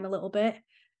in time a little bit.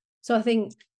 So I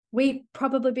think we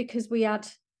probably, because we had,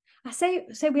 I say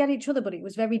we had each other, but it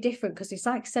was very different because it's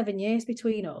like 7 years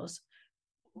between us.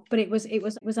 But it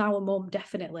was our mum,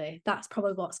 definitely. That's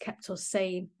probably what's kept us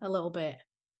sane a little bit.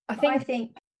 I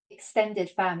think extended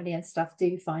family and stuff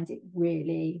do find it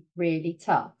really, really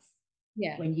tough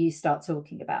when you start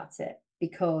talking about it,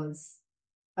 because,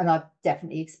 and I've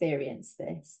definitely experienced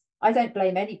this, I don't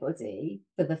blame anybody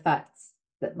for the fact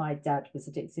that my dad was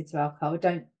addicted to alcohol. I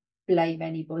don't blame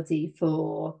anybody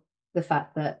for the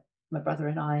fact that my brother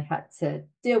and I had to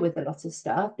deal with a lot of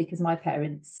stuff because my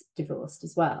parents divorced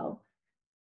as well.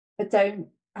 I don't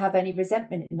have any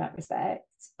resentment in that respect,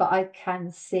 but I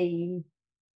can see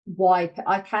why,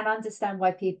 I can understand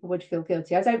why people would feel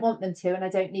guilty. I don't want them to, and I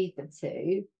don't need them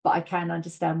to, but I can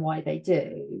understand why they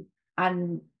do.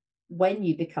 And when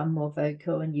you become more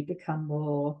vocal and you become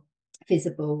more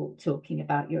visible, talking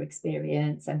about your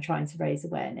experience and trying to raise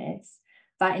awareness,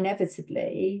 that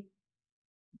inevitably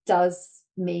does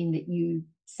mean that you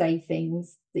say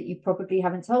things that you probably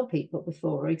haven't told people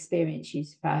before, or experience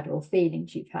you've had, or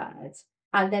feelings you've had.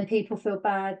 And then people feel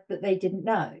bad that they didn't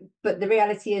know. But the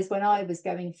reality is, when I was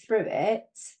going through it,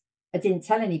 I didn't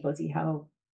tell anybody how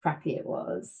crappy it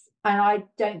was. And I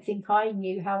don't think I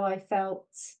knew how I felt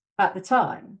at the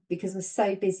time, because I was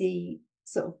so busy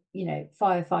sort of, you know,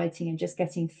 firefighting and just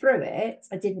getting through it.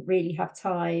 I didn't really have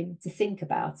time to think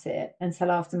about it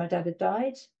until after my dad had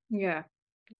died. Yeah.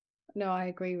 No, I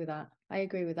agree with that. I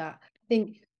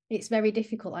think it's very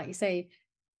difficult, like you say.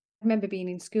 I remember being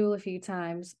in school a few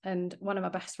times, and one of my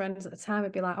best friends at the time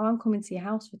would be like, "Oh, I'm coming to your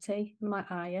house for tea." I'm like,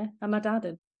 "Ah, yeah." And my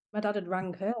dad had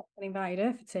rang her and invited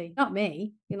her for tea. Not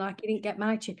me, you know, like he didn't get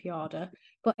my chippy order.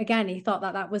 But again, he thought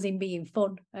that was him being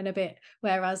fun and a bit,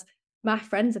 whereas my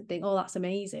friends would think, "Oh, that's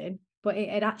amazing." But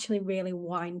it actually really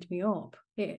wind me up.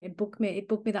 It bugged me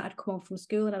that I'd come home from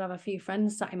school and I'd have a few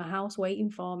friends sat in my house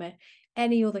waiting for me.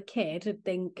 Any other kid would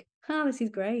think, "Oh, this is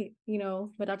great," you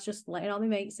know, my dad's just letting all my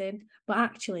mates in. But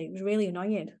actually, it was really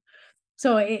annoying.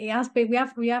 So it has been. We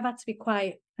have had to be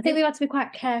quite. I think we've had to be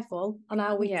quite careful on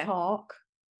how we talk.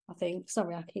 I think.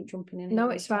 Sorry, I keep jumping in. No,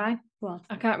 it's fine. Well,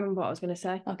 I can't remember what I was going to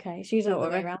say. Okay, she's all the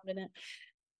way around, isn't it?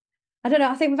 I don't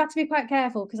know. I think we've had to be quite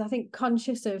careful, because I think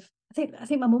conscious of. I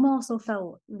think my mum also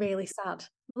felt really sad.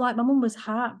 Like, my mum was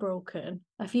heartbroken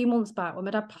a few months back when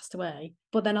my dad passed away,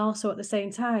 but then also at the same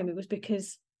time it was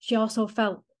because she also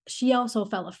felt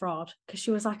a fraud, because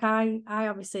she was like, I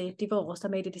obviously divorced. I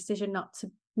made a decision not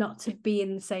to be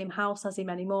in the same house as him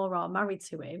anymore, or married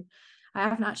to him. I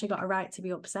haven't actually got a right to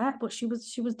be upset. But she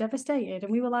was devastated,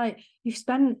 and we were like, you've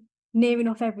spent near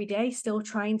enough every day still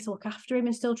trying to look after him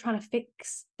and still trying to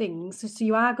fix things, so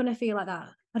you are going to feel like that.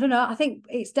 I don't know. I think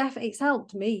it's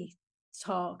helped me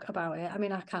talk about it. I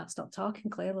mean, I can't stop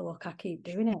talking, clearly. Look, I keep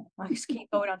doing it. I just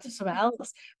keep going on to something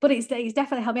else. But it's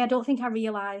definitely helped me. I don't think I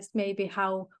realised maybe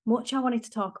how much I wanted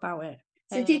to talk about it.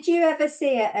 So did you ever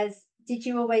see it as, did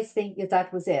you always think your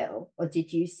dad was ill, or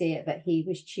did you see it that he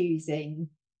was choosing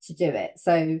to do it?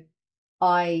 So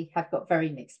I have got very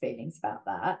mixed feelings about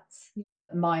that.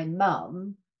 My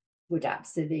mum would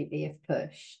absolutely have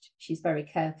pushed. She's very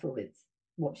careful with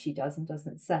what she does and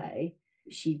doesn't say.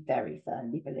 She very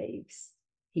firmly believes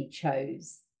he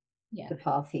chose the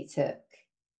path he took.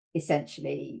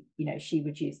 Essentially, you know, she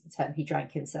would use the term, he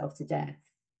drank himself to death.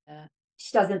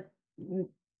 She doesn't,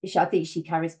 I think she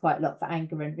carries quite a lot for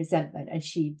anger and resentment, and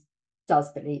she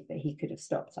does believe that he could have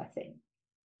stopped, I think.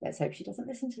 Let's hope she doesn't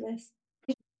listen to this.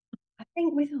 I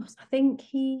think with us, I think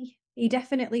he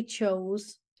definitely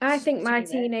chose. I think my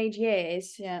teenage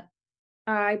years, yeah,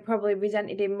 I probably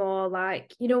resented him more,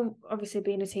 like, you know, obviously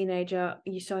being a teenager,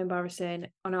 you're so embarrassing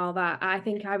and all that. I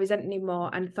think I resented him more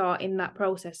and thought in that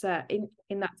process there,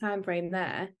 in that time frame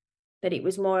there, that it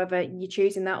was more of a, you're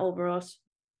choosing that over us.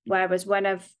 Whereas when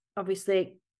I've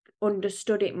obviously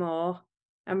understood it more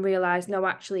and realised, no,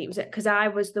 actually it was because I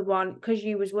was the one, because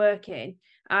you was working,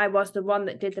 I was the one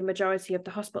that did the majority of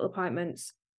the hospital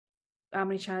appointments. How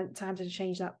many times did I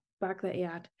change that bag that he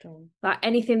had? Like,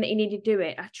 anything that he needed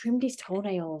doing, I trimmed his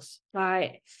toenails.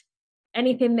 Like,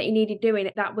 anything that he needed doing,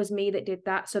 that was me that did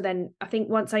that. So then I think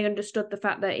once I understood the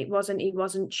fact that he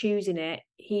wasn't choosing it,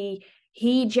 he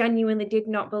genuinely did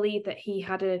not believe that he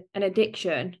had an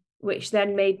addiction, which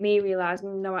then made me realize,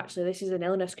 no, actually this is an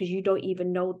illness, because you don't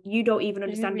even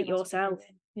understand it yourself.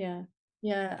 Yeah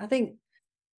I think,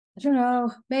 I don't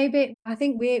know, maybe I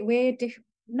think we're we're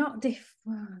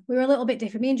a little bit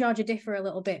different. Me and Georgia differ a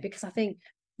little bit, because I think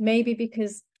maybe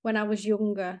because when I was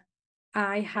younger,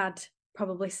 I had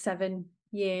probably 7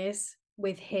 years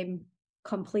with him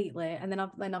completely, and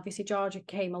then obviously Georgia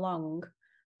came along,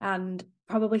 and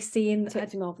probably seeing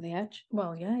tipped him over the edge.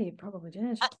 Well, yeah, you probably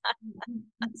did.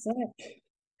 That's it.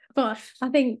 But I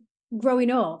think growing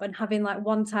up and having like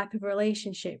one type of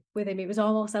relationship with him, it was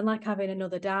almost like having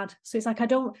another dad. So it's like I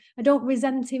don't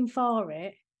resent him for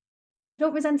it.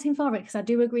 Because I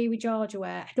do agree with Georgia,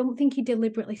 where I don't think he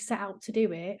deliberately set out to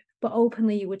do it, but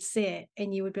openly you would see it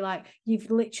and you would be like,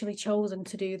 you've literally chosen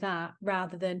to do that,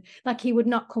 rather than, like, he would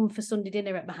not come for Sunday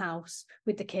dinner at my house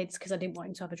with the kids because I didn't want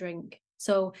him to have a drink.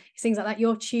 So it's things like that.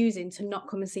 You're choosing to not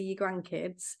come and see your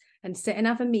grandkids and sit and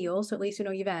have a meal, so at least you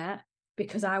know you're there,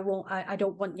 because I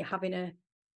don't want you having an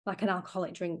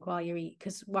alcoholic drink while you eat,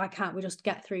 because why can't we just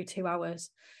get through 2 hours?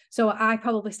 So I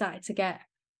probably started to get,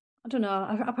 I don't know,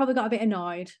 I probably got a bit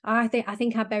annoyed. I think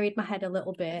I buried my head a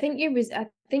little bit. I think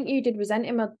you did resent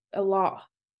him a lot,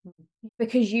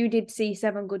 because you did see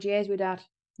 7 good years with Dad.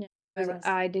 Yeah,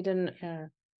 I didn't. Yeah.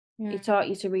 He taught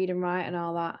you to read and write and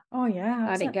all that. Oh yeah,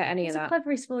 I didn't get any of that. It's the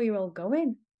cleverest 4-year-old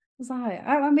going. was like,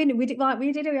 I mean, we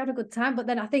had a good time, but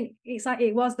then I think it's like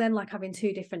it was then like having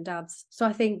two different dads. So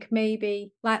I think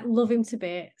maybe like love him to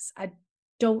bits. I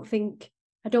don't think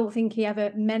he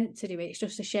ever meant to do it. It's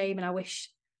just a shame, and I wish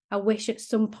at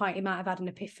some point he might have had an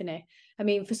epiphany. I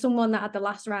mean, for someone that had the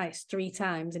last rites 3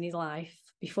 times in his life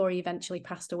before he eventually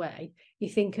passed away, you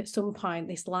think at some point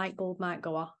this light bulb might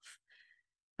go off,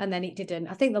 and then it didn't.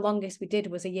 I think the longest we did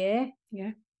was a year.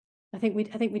 Yeah. I think we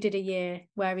did a year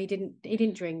where he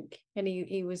didn't drink, and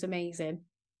he was amazing.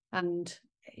 And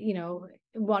you know,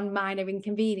 one minor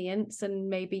inconvenience and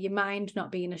maybe your mind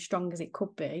not being as strong as it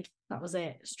could be, that was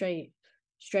it, straight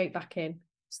back in.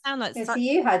 Sound like so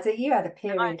you had a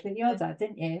period with your dad,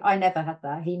 didn't you? I never had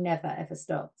that. He never ever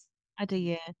stopped. I had a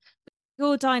year.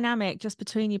 Your dynamic just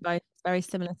between you both is very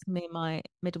similar to me and my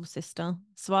middle sister.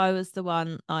 So I was the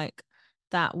one like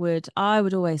I would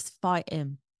always fight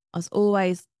him. I was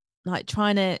always like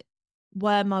trying to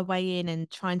worm my way in and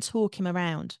try and talk him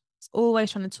around. I was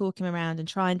always trying to talk him around and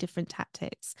trying different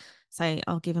tactics. So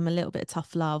I'll give him a little bit of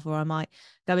tough love, or I might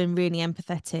go in really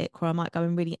empathetic, or I might go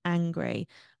in really angry.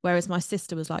 Whereas my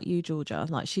sister was like you, Georgia.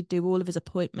 Like she'd do all of his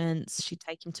appointments, she'd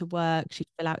take him to work, she'd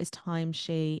fill out his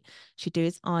timesheet, she'd do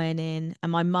his ironing.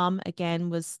 And my mum,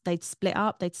 again, they'd split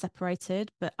up, they'd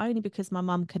separated, but only because my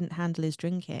mum couldn't handle his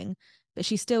drinking. But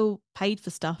she still paid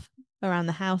for stuff around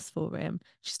the house for him.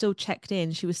 She still checked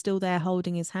in. She was still there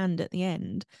holding his hand at the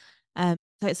end.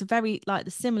 So it's a very like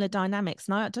the similar dynamics.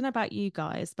 And I don't know about you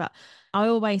guys, but I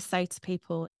always say to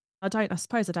people, I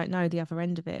suppose I don't know the other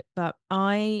end of it, but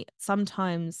I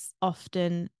sometimes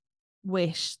often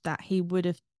wish that he would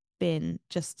have been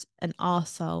just an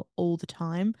arsehole all the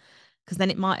time, because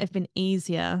then it might have been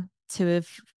easier to have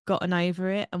gotten over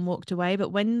it and walked away. But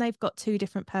when they've got two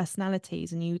different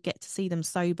personalities and you get to see them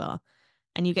sober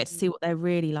and you get to see what they're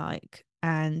really like,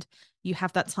 and you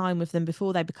have that time with them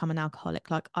before they become an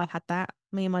alcoholic. Like I had that.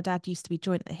 Me and my dad used to be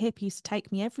joint at the hip. He used to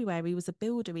take me everywhere. He was a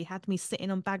builder. He had me sitting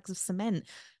on bags of cement,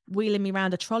 wheeling me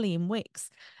around a trolley in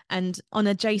Wicks and on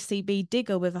a JCB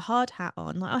digger with a hard hat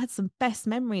on. Like I had some best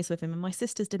memories with him, and my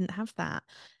sisters didn't have that.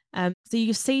 So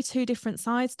you see two different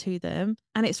sides to them,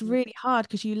 and it's really hard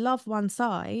because you love one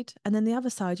side, and then the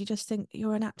other side you just think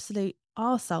you're an absolute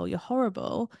arsehole, you're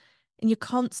horrible, and you're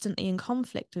constantly in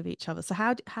conflict with each other. So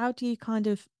how do you kind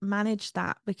of manage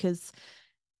that? Because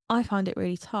I find it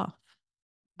really tough.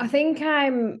 I think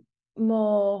I'm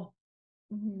more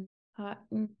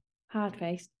hard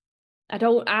faced.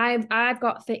 I've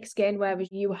got thick skin, whereas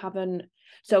you haven't.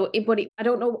 So, I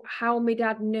don't know how my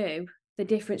dad knew the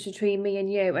difference between me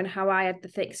and you, and how I had the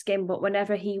thick skin. But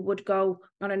whenever he would go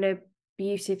on an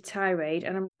abusive tirade,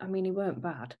 and I mean, he weren't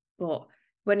bad, but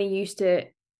when he used to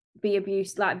be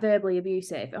abused, like verbally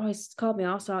abusive, he's called me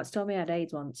arsehole. It's told me I had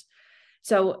AIDS once.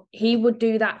 So he would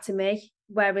do that to me,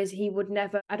 whereas he would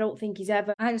never. I don't think he's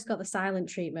ever. I just got the silent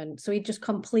treatment, so he'd just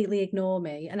completely ignore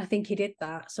me, and I think he did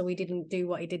that so he didn't do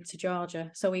what he did to Georgia.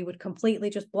 So he would completely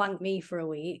just blank me for a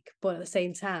week, but at the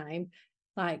same time,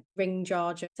 like ring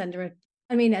Georgia, send her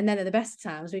and then at the best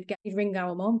times he'd ring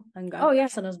our mum and go,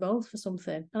 on us both for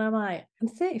something, and I'm like, I'm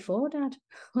 34, Dad.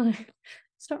 Like,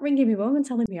 stop ringing me mum and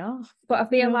telling me off. But I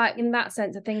feel like in that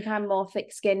sense, I think I'm more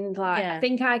thick-skinned. Like I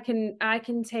think I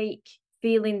can take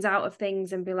feelings out of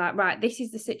things and be like, right, this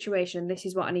is the situation, this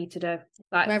is what I need to do.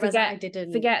 Like whereas I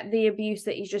didn't. Forget the abuse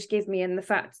that he's just given me, and the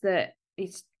fact that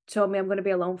he's told me I'm going to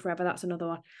be alone forever. That's another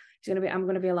one. I'm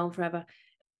going to be alone forever.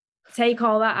 Take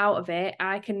all that out of it,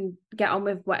 I can get on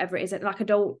with whatever it is. Like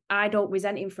I don't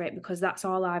resent him for it, because that's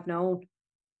all I've known.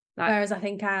 Like, whereas I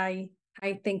think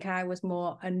I was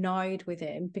more annoyed with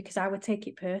him because I would take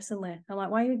it personally. I'm like,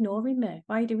 why are you ignoring me?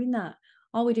 Why are you doing that?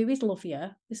 All we do is love you.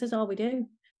 This is all we do.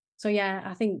 So yeah,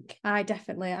 I think I'm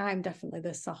definitely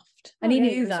the soft. And he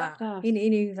knew that. He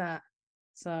knew that.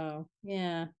 So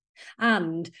yeah.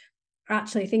 And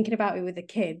actually thinking about it with the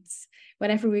kids,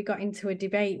 whenever we got into a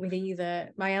debate with either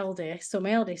my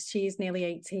eldest, she's nearly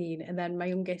 18, and then my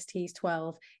youngest, he's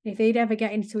 12. If they'd ever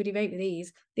get into a debate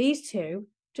with these two,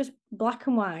 just black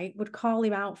and white, would call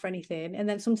him out for anything. And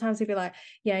then sometimes he'd be like,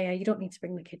 yeah, you don't need to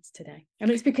bring the kids today.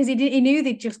 And it's because he knew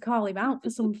they'd just call him out for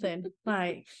something.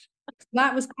 Like,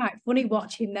 that was quite funny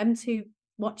watching them two.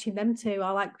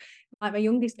 Or like my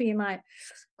youngest being like,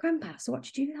 Grandpa, so what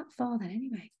did you do that for then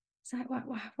anyway? It's like,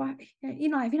 why? You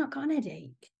know, have you not got an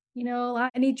headache? You know,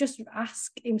 like, and he'd just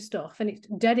ask him stuff, and it's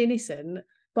dead innocent,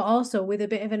 but also with a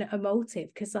bit of an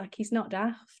emotive, because like he's not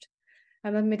daft.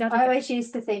 And then my dad. I always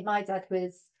used to think my dad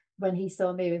was, when he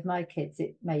saw me with my kids,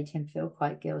 it made him feel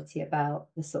quite guilty about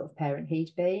the sort of parent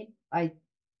he'd been. I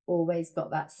always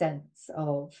got that sense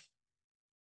of,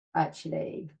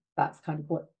 actually, that's kind of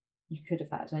what you could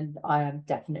have had. And I am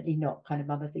definitely not kind of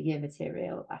mum of the year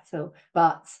material at all,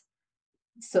 but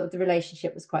sort of the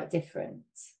relationship was quite different.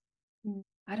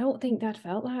 I don't think Dad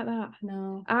felt like that.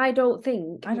 No. I don't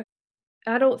think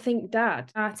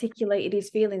Dad articulated his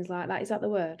feelings like that. Is that the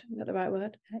word? Is that the right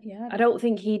word? Yeah. I don't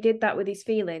think he did that with his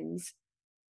feelings.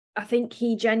 I think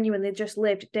he genuinely just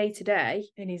lived day to day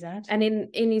in his head and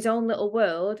in his own little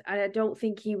world. And I don't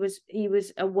think he was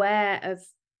aware of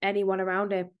anyone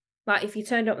around him. Like, if you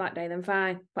turned up that day, then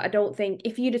fine. But I don't think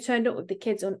if you'd have turned up with the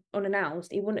kids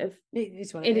unannounced, he wouldn't have. It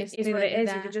is what it is. It's what it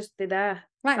is. He'd just be there.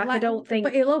 Like, I don't think.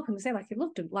 But he'll openly say, like, he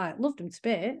loved him to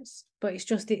bits. But it's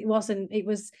just, it was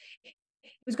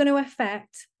going to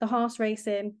affect the horse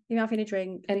racing, him having a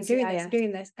drink, and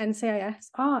doing this, NCIS.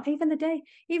 Oh, even the day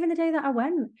that I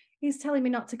went, he's telling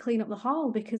me not to clean up the hall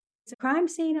because it's a crime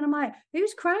scene. And I'm like,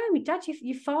 whose crime? Dad,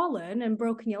 you've fallen and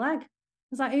broken your leg.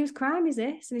 I was like, whose crime is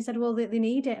this? And he said, well, they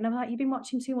need it. And I'm like, you've been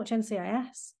watching too much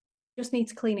NCIS. You just need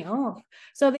to clean it off.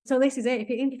 So this is it. If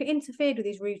it interfered with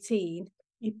his routine,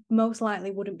 you most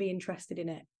likely wouldn't be interested in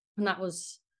it. And that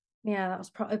was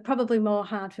probably more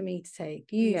hard for me to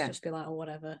take. You used to just be like, oh,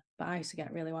 whatever. But I used to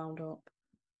get really wound up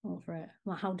over it.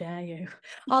 I'm like, how dare you?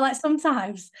 Or like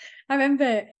sometimes I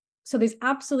remember, so there's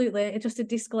absolutely just a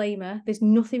disclaimer. There's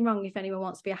nothing wrong if anyone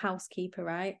wants to be a housekeeper,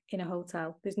 right? In a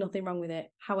hotel. There's nothing wrong with it.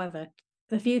 However,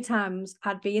 the few times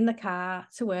I'd be in the car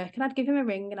to work and I'd give him a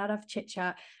ring and I'd have chit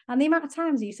chat. And the amount of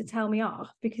times he used to tell me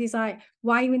off because he's like,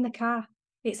 why are you in the car?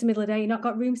 It's the middle of the day. You've not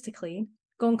got rooms to clean.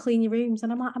 Go and clean your rooms.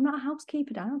 And I'm like, I'm not a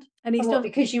housekeeper, Dad. And he's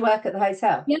because you work at the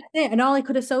hotel? Yeah. And all he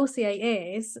could associate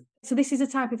is, so this is the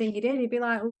type of thing he did. He'd be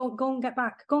like, go and get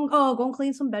back. Go and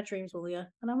clean some bedrooms, will you?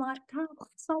 And I'm like, Dad,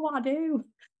 that's not what I do.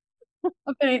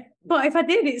 Okay. But if I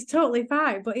did, it's totally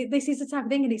fine. But this is the type of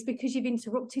thing, and it's because you've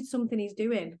interrupted something he's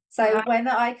doing. So when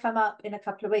I come up in a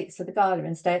couple of weeks for the gala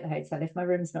and stay at the hotel, if my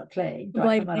room's not clean, do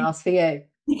I come and ask for you?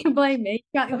 You can blame me.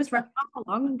 It was for how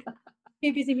long?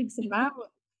 Too busy mixing about.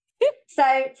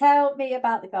 So tell me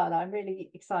about the gala. I'm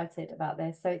really excited about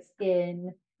this. So it's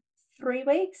in 3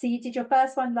 weeks. So you did your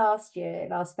first one last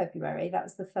February. That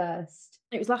was the first.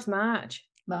 It was last March.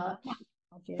 So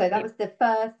that was the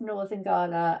first Northern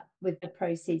Gala with the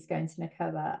proceeds going to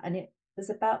Nacoa, and it was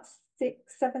about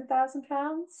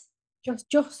 £7,000.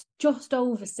 Just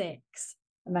over 6.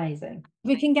 Amazing. If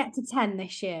we can get to 10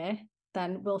 this year,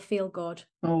 then we'll feel good.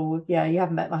 Oh yeah, you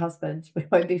haven't met my husband. We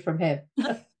won't be from him.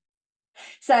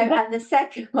 So, and the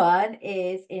second one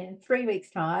is in 3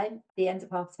 weeks' time, the end of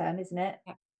half term, isn't it?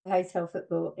 Yeah. Hotel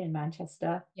football in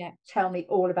Manchester. Yeah. Tell me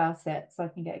all about it so I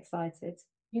can get excited.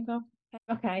 You go.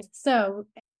 Okay. So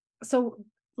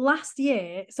last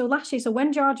year, so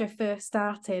when Georgia first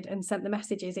started and sent the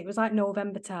messages, it was like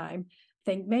November time,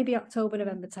 I think maybe October,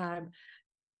 November time.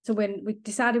 So when we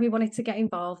decided we wanted to get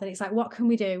involved, and it's like, what can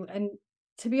we do? And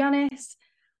to be honest,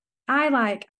 I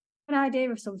like an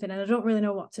idea of something and I don't really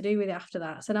know what to do with it after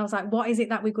that. So I was like, what is it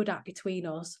that we're good at between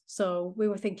us? So we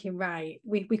were thinking, right,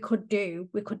 we could do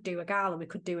a gala, we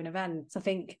could do an event. So I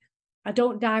think I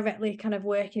don't directly kind of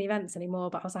work in events anymore,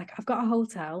 but I was like, I've got a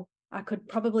hotel, I could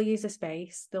probably use a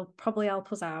space, they'll probably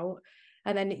help us out.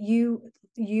 And then you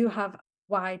have a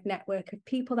wide network of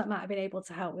people that might have been able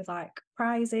to help with like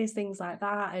prizes, things like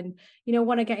that, and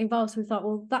want to get involved. So we thought,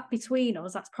 well, that between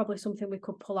us, that's probably something we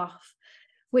could pull off,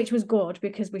 which was good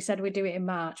because we said we'd do it in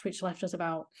March, which left us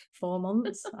about 4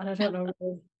 months. And I don't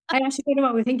know. I actually don't know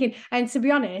what we're thinking. And to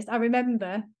be honest, I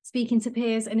remember speaking to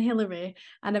Piers and Hillary,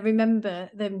 and I remember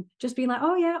them just being like,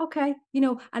 oh yeah, okay.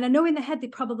 And I know in their head, they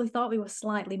probably thought we were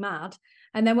slightly mad.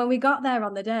 And then when we got there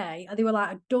on the day, they were like,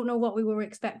 I don't know what we were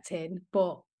expecting,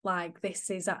 but like, this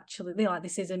is actually, they're like,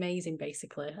 this is amazing,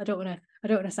 basically. I don't want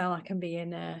to sound like I'm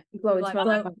being blowing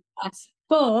smoke.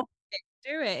 But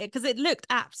do it because it looked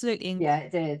absolutely incredible. Yeah,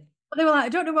 it did. But they were like, I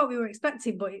don't know what we were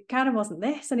expecting, but it kind of wasn't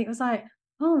this. And it was like,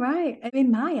 oh, right. And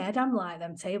in my head, I'm like,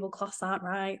 them tablecloths aren't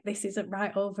right. This isn't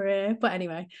right over here. But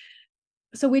anyway,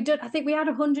 so we did, I think we had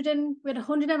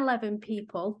 111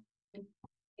 people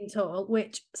in total,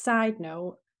 which, side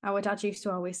note, our dad used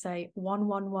to always say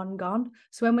 111 gone.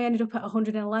 So when we ended up at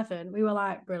 111, we were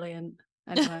like, brilliant.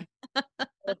 Anyway,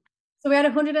 so we had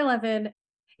 111.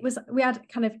 We had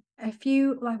kind of a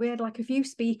few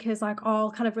speakers, like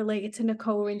all kind of related to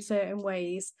Nacoa in certain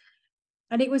ways.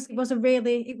 And it was a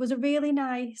really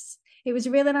nice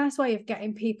way of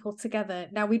getting people together.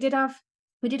 Now we did have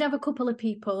a couple of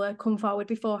people come forward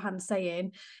beforehand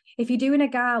saying, if you're doing a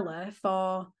gala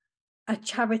for a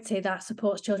charity that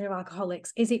supports children of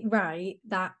alcoholics, is it right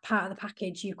that part of the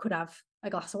package you could have a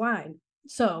glass of wine?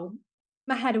 So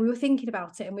my head, we were thinking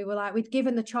about it, and we were like, we'd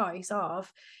given the choice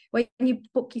of when you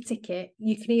book your ticket,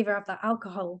 you can either have that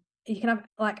alcohol you can have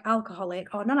like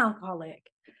alcoholic or non-alcoholic.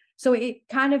 So it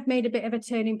kind of made a bit of a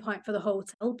turning point for the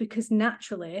hotel, because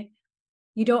naturally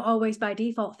you don't always by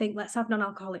default think, let's have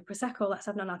non-alcoholic Prosecco, let's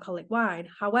have non-alcoholic wine.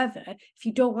 However, if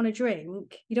you don't want to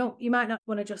drink, you might not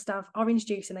want to just have orange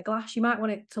juice in a glass. You might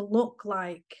want it to look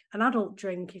like an adult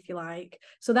drink, if you like.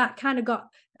 So that kind of got,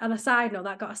 on a side note,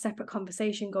 that got a separate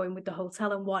conversation going with the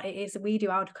hotel and what it is that we do.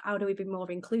 How do we be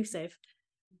more inclusive?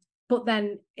 But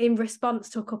then in response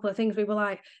to a couple of things, we were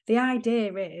like, the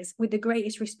idea is, with the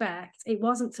greatest respect, it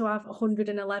wasn't to have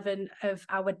 111 of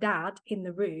our dad in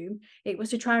the room. It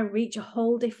was to try and reach a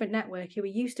whole different network who were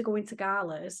used to going to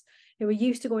galas, who were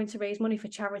used to going to raise money for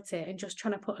charity, and just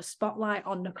trying to put a spotlight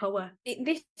on Nacoa.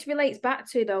 This relates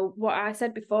back to, though, what I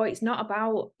said before. It's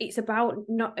about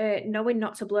not knowing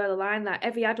not to blur the line, that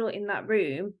every adult in that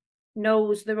room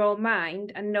knows their own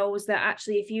mind and knows that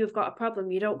actually if you've got a problem,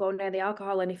 you don't go near the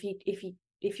alcohol, and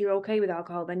if you're okay with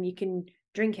alcohol, then you can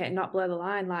drink it and not blur the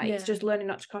line. It's just learning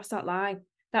not to cross that line.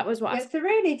 That was what it's a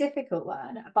really difficult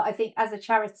one, but I think as a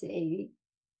charity,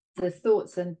 the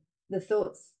thoughts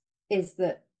is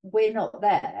that we're not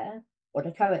there, or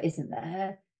Nacoa isn't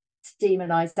there, to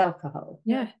demonize alcohol.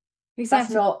 Exactly.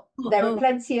 That's not, there are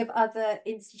plenty of other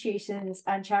institutions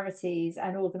and charities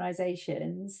and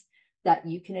organizations that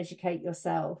you can educate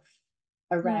yourself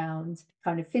around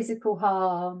kind of physical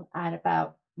harm and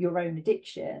about your own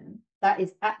addiction. That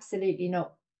is absolutely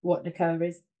not what Nacoa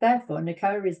is there for.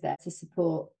 Nacoa is there to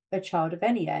support a child of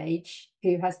any age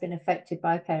who has been affected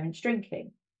by a parent's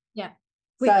drinking. Yeah.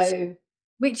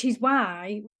 Which is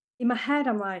why in my head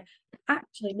I'm like,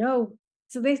 actually no.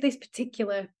 So this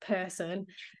particular person,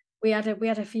 we had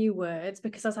a few words,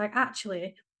 because I was like,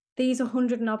 actually, these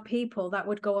 100 and odd people that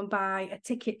would go and buy a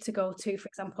ticket to go to, for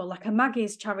example, like a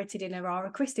Maggie's charity dinner or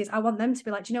a Christie's, I want them to be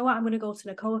like, do you know what, I'm going to go to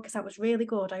Nacoa because that was really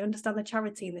good. I understand the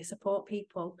charity and they support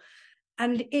people.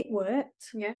 And it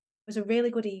worked. Yeah. It was a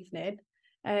really good evening.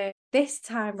 This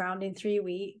time round, in 3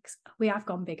 weeks, we have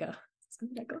gone bigger. It's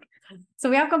going to be good. So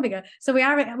we have gone bigger. So we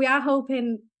are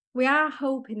hoping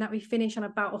that we finish on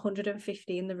about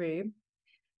 150 in the room,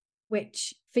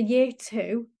 which for year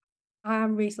 2,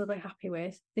 I'm reasonably happy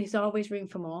with. There's always room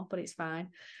for more, but it's fine.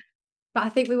 But I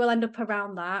think we will end up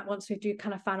around that once we do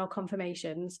kind of final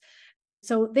confirmations.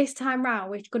 So this time round,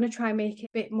 we're going to try and make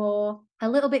it a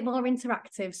little bit more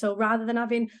interactive. So rather than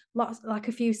having like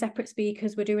a few separate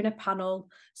speakers, we're doing a panel,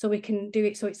 so we can do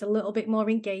it so it's a little bit more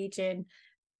engaging.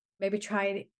 Maybe try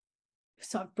and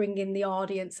sort of bring in the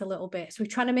audience a little bit. So we're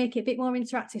trying to make it a bit more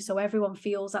interactive so everyone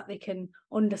feels that they can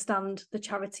understand the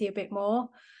charity a bit more.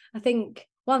 I think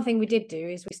one thing we did do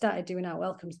is we started doing our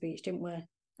welcome speech, didn't we?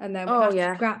 And then we have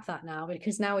to scrap that now,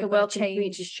 because now we've got to change. The welcome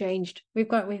speech has changed. We've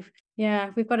got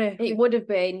to. It would have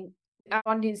been, our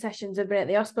bonding sessions have been at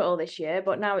the hospital this year,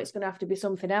 but now it's going to have to be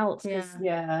something else.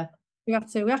 Yeah. We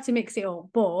have to mix it up,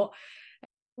 but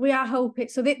we are hoping.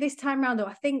 So this time round, though,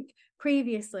 I think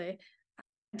previously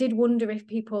I did wonder if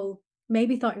people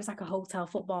maybe thought it was like a hotel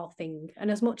football thing, and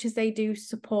as much as they do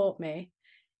support me,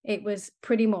 it was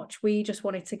pretty much we just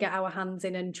wanted to get our hands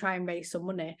in and try and raise some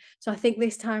money. So I think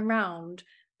this time round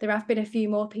there have been a few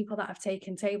more people that have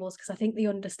taken tables, because I think they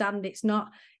understand it's not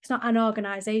an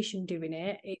organisation doing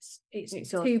it. It's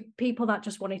two people that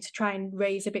just wanted to try and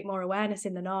raise a bit more awareness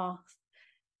in the north,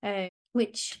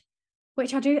 which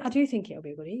I do think it'll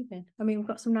be a good evening. I mean, we've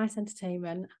got some nice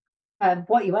entertainment.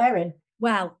 What are you wearing?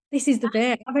 Well, this is the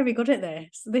bit. I'm very good at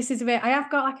this. This is a bit.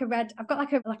 I've got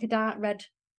like a dark red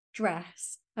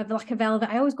dress of like a velvet.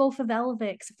 I always go for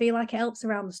velvet because I feel like it helps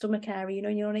around the stomach area,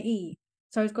 you want to eat.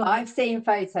 So I've seen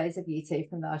photos of you two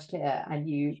from last year and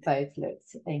you both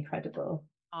looked incredible.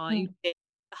 The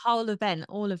whole event,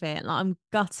 all of it. Like, I'm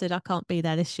gutted I can't be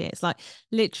there this year. It's like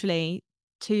literally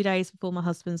 2 days before my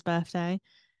husband's birthday,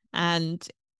 and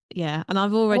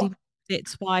I've already it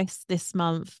twice this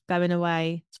month, going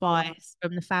away twice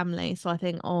from the family. So I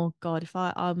think, oh God, if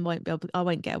I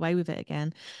won't get away with it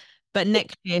again. But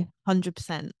next year,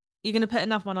 100%. You're going to put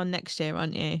another one on next year,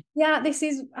 aren't you? Yeah,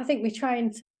 I think we're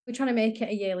trying to make it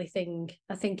a yearly thing.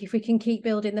 I think if we can keep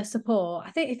building the support,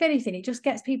 I think if anything, it just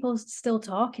gets people still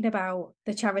talking about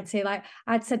the charity. Like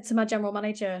I'd said to my general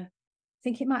manager, I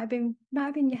think it might have been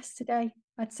yesterday,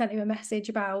 I'd sent him a message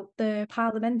about the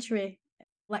parliamentary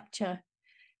lecture,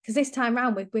 because this time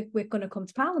round we're going to come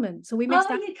to Parliament. So we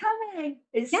missed out. You're coming.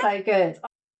 It's so good. I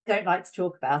don't like to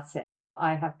talk about it.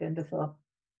 I have been before.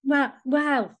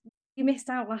 Well, you missed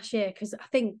out last year, because I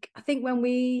think when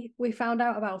we found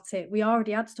out about it, we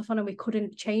already had stuff on and we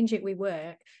couldn't change it. We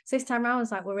work. So this time around,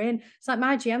 it's like we're in. It's like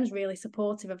my GM's really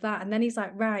supportive of that, and then he's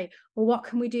like, right, well, what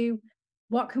can we do?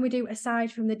 What can we do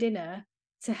aside from the dinner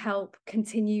to help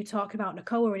continue talking about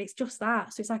Nacoa. And it's just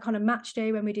that. So it's like on a match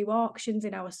day when we do auctions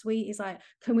in our suite, it's like,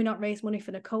 can we not raise money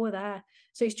for Nacoa there?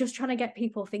 So it's just trying to get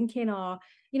people thinking, or,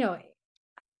 you know, I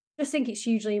just think it's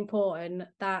hugely important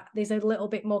that there's a little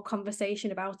bit more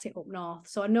conversation about it up north.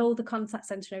 So I know the contact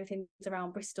centre and everything's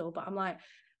around Bristol, but I'm like,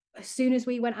 as soon as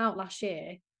we went out last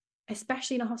year,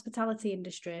 especially in the hospitality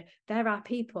industry, there are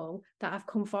people that have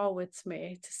come forward to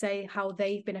me to say how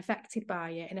they've been affected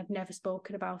by it and have never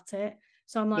spoken about it.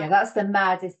 So I'm like, yeah, that's the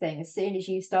maddest thing. As soon as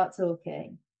you start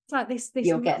talking, it's like this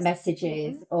you'll get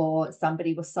messages, or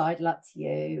somebody will sidle up to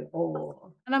you,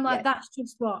 or, and I'm like, that's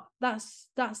just what, that's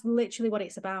literally what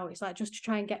it's about. It's like just to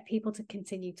try and get people to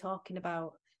continue talking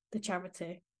about the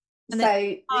charity. And so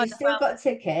you've still got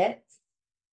tickets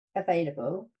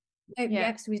available.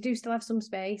 Yeah, so we do still have some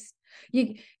space.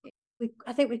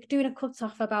 I think we're doing a cut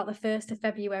off about the 1st of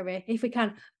February if we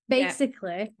can.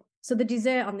 Basically, so the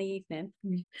dessert on the evening.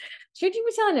 Should you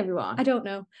be telling everyone? I don't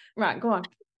know. Right, go on.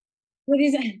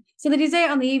 So the dessert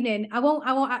on the evening, I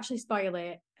won't actually spoil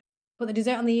it, but the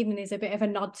dessert on the evening is a bit of a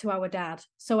nod to our dad.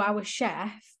 So our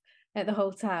chef at the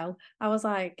hotel, I was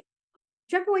like,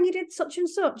 do you remember when you did such and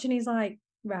such? And he's like,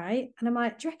 right. And I'm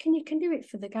like, do you reckon you can do it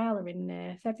for the gala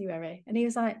in February? And he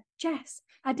was like, Jess,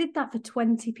 I did that for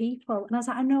 20 people. And I was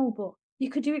like, I know, but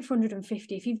you could do it for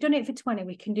 150. If you've done it for 20,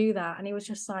 we can do that. And he was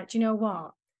just like, do you know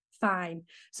what? Fine.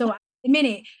 So at the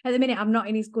minute, I'm not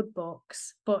in his good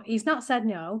books, but he's not said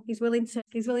no. He's willing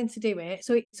to do it.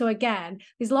 So again,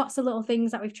 there's lots of little things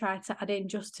that we've tried to add in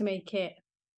just to make it,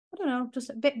 I don't know,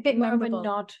 just a bit more memorable. of a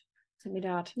nod to my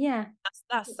dad. Yeah,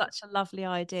 that's such a lovely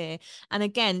idea. And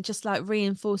again, just like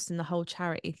reinforcing the whole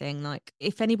charity thing. Like,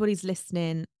 if anybody's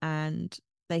listening and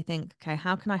they think, okay,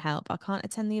 how can I help? I can't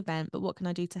attend the event, but what can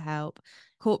I do to help?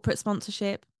 Corporate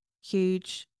sponsorship,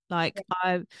 huge. Like,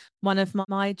 one of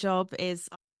my job is,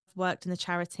 I've worked in the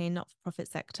charity and not-for-profit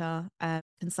sector,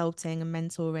 consulting and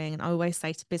mentoring, and I always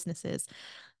say to businesses,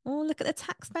 oh, look at the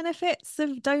tax benefits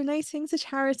of donating to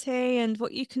charity and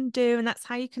what you can do, and that's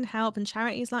how you can help. And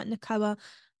charities like Nacoa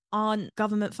aren't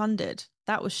government funded.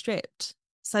 That was stripped.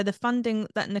 So the funding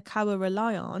that Nacoa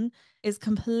rely on is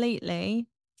completely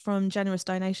from generous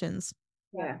donations.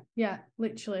 Yeah,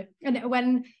 literally. And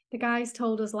when the guys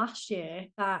told us last year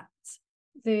that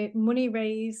the money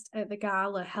raised at the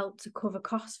gala helped to cover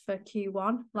costs for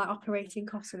Q1, like operating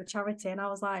costs for the charity, and I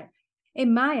was like,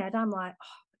 in my head, I'm like,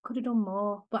 oh, could have done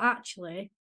more, but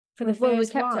actually for the we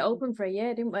kept it open for a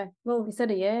year, didn't we? Well, we said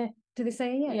a year. Did they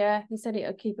say a year? Yeah, he said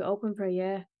it'll keep it open for a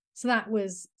year. So that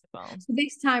was so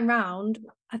this time round,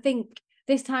 I think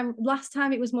last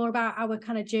time it was more about our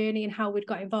kind of journey and how we'd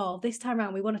got involved. This time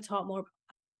round we want to talk more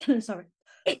sorry.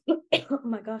 Oh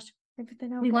my gosh,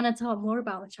 everything else. We want to talk more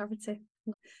about the charity.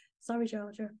 Sorry,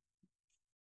 Georgia.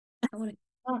 I want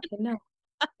to no.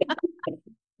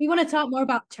 We want to talk more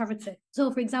about charity.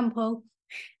 So, for example,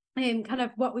 kind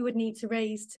of what we would need to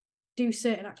raise to do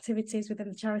certain activities within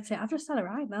the charity. I've just had a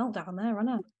right meltdown there, haven't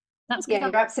I?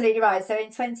 You're absolutely right. So in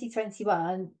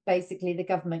 2021, basically the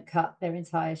government cut their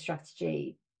entire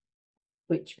strategy,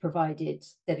 which provided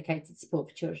dedicated support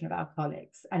for children of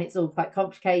alcoholics. And it's all quite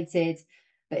complicated,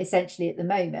 but essentially at the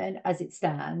moment, as it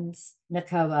stands,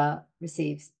 Nacoa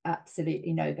receives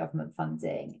absolutely no government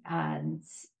funding and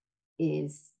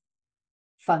is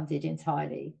funded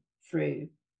entirely through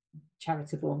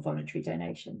charitable and voluntary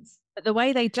donations. But the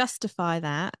way they justify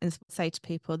that is, say to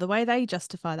people, the way they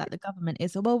justify that, the government,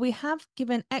 is, well, we have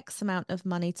given X amount of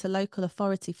money to local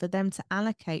authority for them to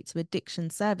allocate to addiction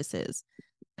services.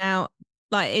 Now,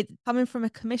 like, it coming from a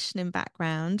commissioning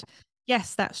background,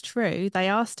 yes, that's true. They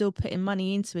are still putting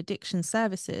money into addiction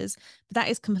services, but that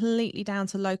is completely down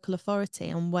to local authority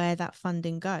and where that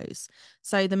funding goes.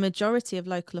 So the majority of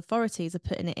local authorities are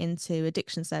putting it into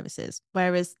addiction services,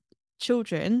 whereas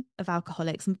children of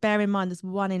alcoholics, and bear in mind there's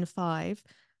 1 in 5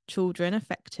 children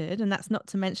affected, and that's not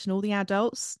to mention all the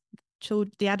adults,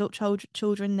 the adult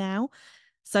children now.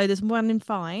 So there's 1 in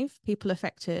 5 people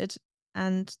affected,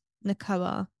 and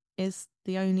Nacoa is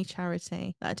the only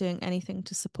charity that are doing anything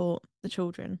to support the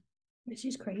children. Which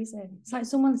is crazy. It's like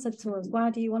someone said to us,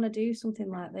 why do you want to do something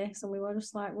like this? And we were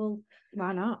just like, well,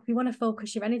 why not? You want to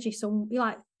focus your energy you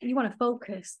want to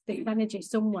focus the energy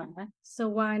somewhere. So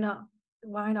why not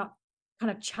kind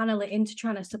of channel it into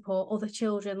trying to support other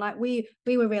children? Like we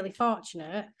were really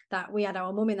fortunate that we had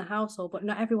our mum in the household, but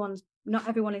not everyone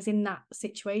is in that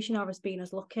situation or has been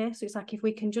as lucky. So it's like, if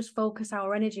we can just focus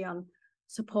our energy on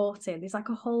supporting, there's like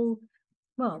a whole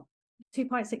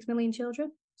 2.6 million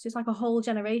children, so it's like a whole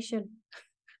generation,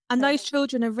 and those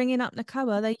children are ringing up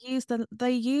Nacoa.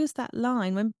 They use that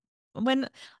line when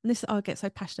this, I get so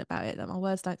passionate about it that my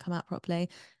words don't come out properly.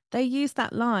 They use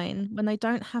that line when they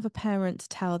don't have a parent to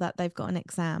tell that they've got an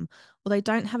exam, or they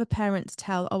don't have a parent to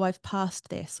tell, oh, I've passed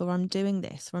this, or I'm doing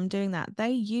this, or I'm doing that.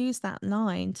 They use that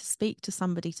line to speak to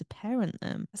somebody to parent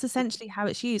them. That's essentially how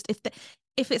it's used.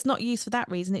 If it's not used for that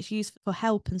reason, it's used for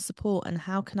help and support, and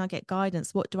how can I get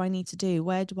guidance? What do I need to do?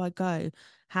 Where do I go?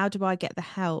 How do I get the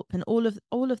help? And all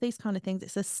of these kind of things.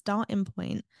 It's a starting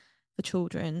point for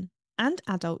children and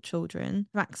adult children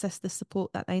to access the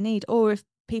support that they need. Or if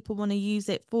people want to use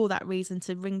it for that reason,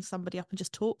 to ring somebody up and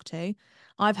just talk to.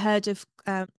 I've heard of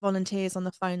volunteers on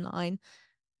the phone line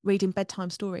reading bedtime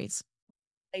stories.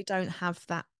 They don't have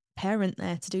that parent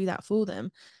there to do that for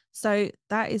them. So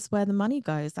that is where the money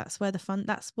goes. That's where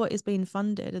that's what is being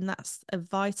funded. And that's a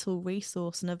vital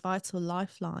resource and a vital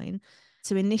lifeline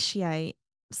to initiate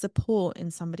support in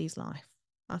somebody's life.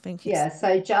 I think it's...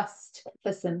 So just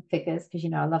for some figures,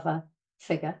 because I love a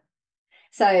figure.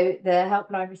 So the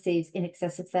helpline receives in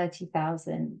excess of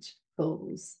 30,000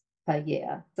 calls per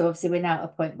year. So obviously we're now at a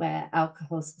point where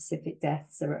alcohol-specific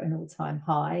deaths are at an all-time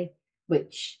high,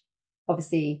 which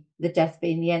obviously the death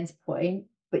being the end point,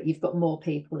 but you've got more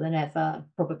people than ever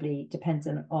probably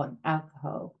dependent on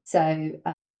alcohol. So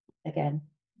again,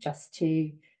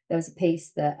 there was a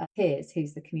piece that Piers,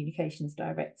 who's the communications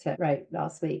director, wrote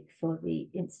last week for the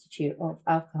Institute of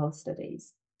Alcohol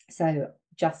Studies. So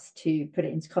just to put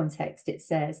it into context, it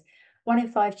says 1 in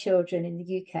 5 children in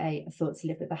the UK are thought to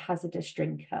live with a hazardous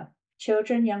drinker.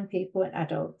 Children, young people and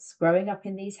adults growing up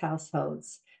in these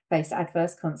households face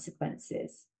adverse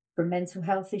consequences from mental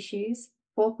health issues,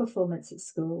 poor performance at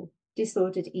school,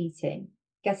 disordered eating,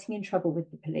 getting in trouble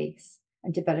with the police,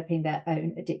 and developing their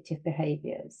own addictive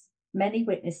behaviours. Many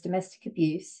witness domestic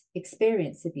abuse,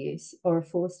 experience abuse, or are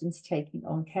forced into taking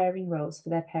on caring roles for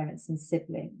their parents and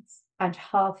siblings. And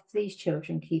half of these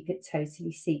children keep it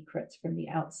totally secret from the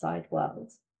outside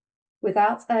world.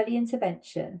 Without early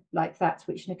intervention, like that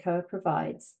which Nacoa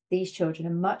provides, these children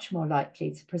are much more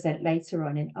likely to present later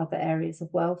on in other areas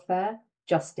of welfare,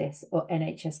 justice, or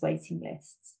NHS waiting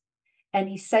lists.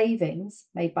 Any savings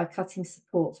made by cutting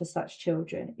support for such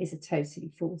children is a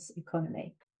totally false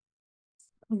economy.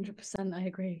 100%, I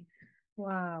agree.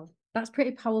 Wow, that's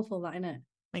pretty powerful, that, isn't it?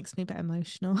 Makes me a bit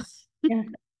emotional. Yeah.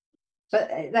 But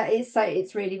that is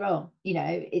it's really wrong.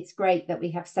 It's great that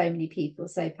we have so many people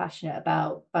so passionate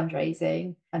about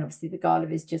fundraising. And obviously the gala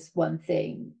is just one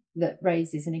thing that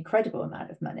raises an incredible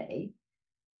amount of money.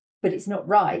 But it's not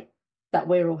right that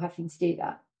we're all having to do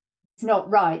that. It's not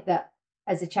right that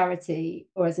as a charity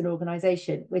or as an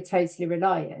organisation, we're totally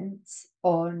reliant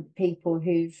on people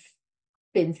who've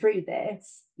been through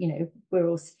this. We're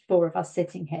all 4 of us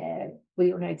sitting here.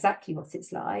 We all know exactly what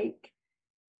it's like.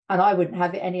 And I wouldn't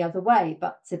have it any other way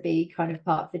but to be kind of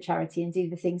part of the charity and do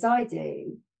the things I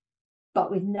do,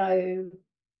 but with no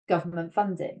government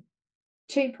funding.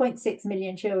 2.6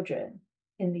 million children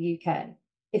in the UK.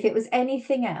 If it was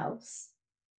anything else,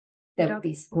 there would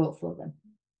be support for them.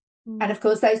 And of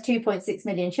course, those 2.6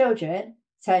 million children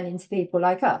turn into people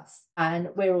like us.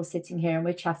 And we're all sitting here and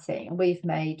we're chatting. And we've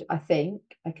made, I think,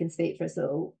 I can speak for us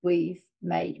all, we've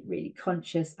made really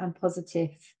conscious and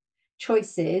positive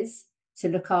choices to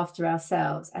look after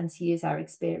ourselves and to use our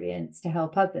experience to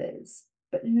help others.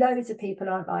 But loads of people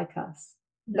aren't like us.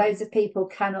 No. Loads of people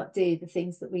cannot do the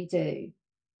things that we do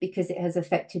because it has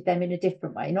affected them in a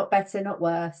different way. Not better, not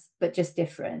worse, but just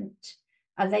different.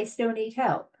 And they still need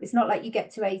help. It's not like you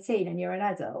get to 18 and you're an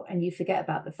adult and you forget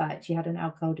about the fact you had an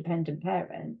alcohol dependent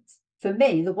parent. For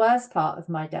me, the worst part of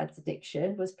my dad's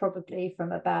addiction was probably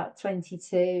from about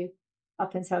 22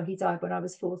 up until he died when I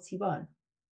was 41.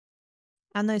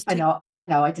 And those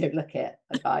No, I don't look it,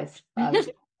 guys.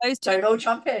 Don't all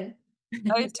jump in.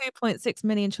 Those 2.6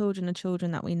 million children are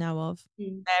children that we know of.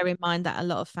 Bear in mind that a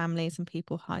lot of families and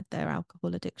people hide their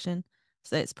alcohol addiction.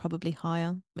 So it's probably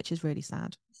higher, which is really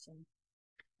sad.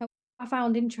 What I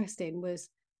found interesting was,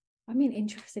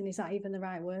 interesting, is that even the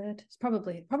right word? It's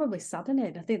probably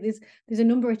saddening. I think there's a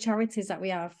number of charities that we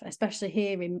have, especially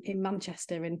here in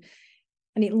Manchester, and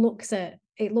it looks at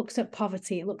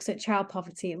poverty, it looks at child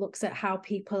poverty, it looks at how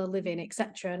people are living,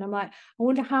 etc. And I'm like, I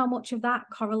wonder how much of that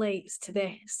correlates to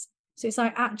this. So it's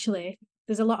like, actually,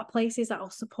 there's a lot of places that will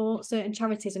support certain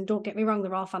charities, and don't get me wrong,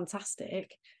 they're all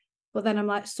fantastic. But then I'm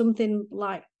like, something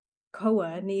like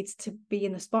COA needs to be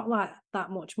in the spotlight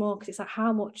that much more, because it's like,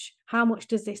 how much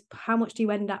do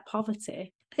you end at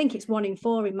poverty? I think it's 1 in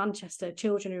 4 in Manchester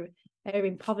children are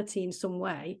in poverty in some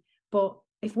way. But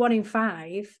if 1 in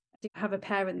 5 have a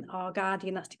parent or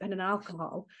guardian that's dependent on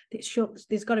alcohol,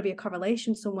 there's got to be a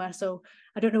correlation somewhere. So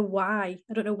I don't know why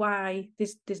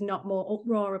there's not more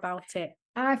uproar about it.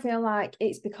 I feel like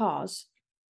it's because,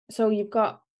 so you've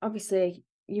got, obviously,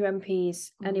 your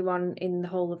MPs, anyone in the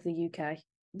whole of the UK.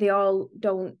 They all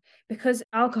don't, because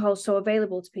alcohol's so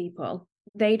available to people,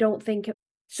 they don't think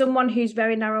someone who's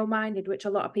very narrow-minded, which a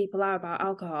lot of people are about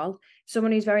alcohol,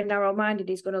 someone who's very narrow-minded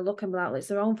is going to look and be like, well, it's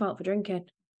their own fault for drinking.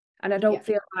 And I don't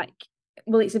feel like,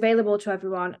 well, it's available to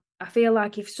everyone. I feel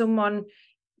like if someone,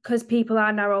 because people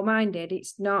are narrow-minded,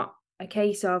 it's not a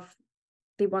case of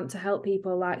they want to help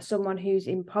people. Like someone who's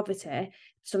in poverty,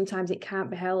 sometimes it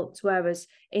can't be helped, whereas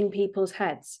in people's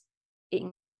heads,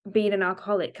 being an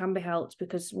alcoholic can be helped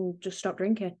because we'll just stop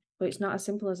drinking, but it's not as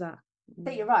simple as that.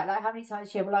 But you're right, like how many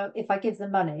times you hear, well, if I give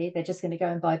them money, they're just going to go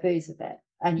and buy booze with it.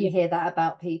 And you hear that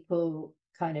about people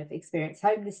kind of experience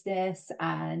homelessness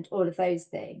and all of those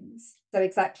things. So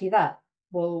exactly that.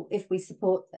 Well, if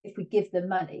we give them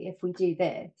money, if we do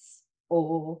this,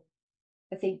 or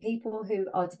I think people who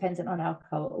are dependent on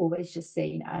alcohol are always just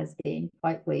seen as being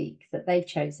quite weak, that they've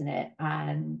chosen it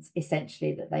and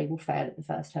essentially that they will fail at the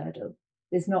first hurdle.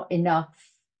 There's not enough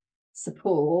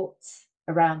support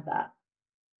around that.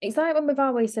 It's like when we've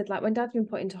always said, like when Dad's been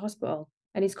put into hospital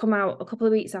and he's come out a couple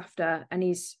of weeks after and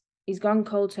he's gone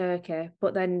cold turkey,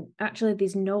 but then actually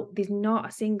there's not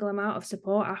a single amount of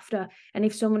support after. And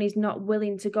if someone is not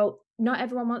willing to go, not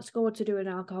everyone wants to go to do an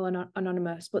alcohol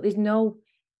anonymous, but there's no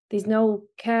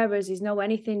carers, there's no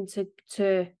anything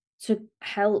to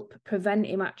help prevent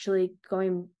him actually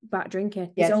going back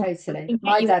drinking. Yeah, totally.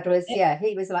 My dad was,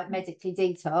 he was like medically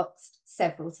detoxed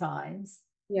several times.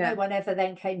 No one ever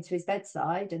then came to his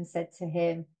bedside and said to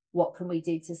him, what can we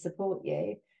do to support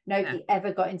you? Nobody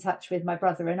ever got in touch with my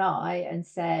brother and I and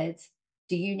said,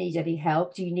 do you need any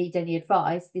help? Do you need any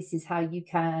advice? This is how you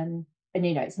can. And,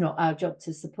 it's not our job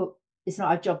to support. It's not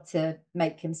our job to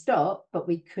make him stop, but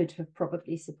we could have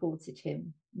probably supported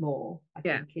him more, I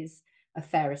think is a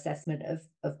fair assessment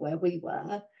of where we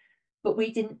were. But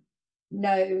we didn't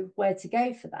know where to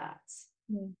go for that.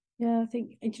 Yeah, I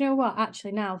think, do you know what,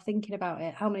 actually now thinking about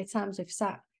it, how many times we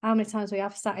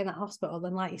have sat in that hospital,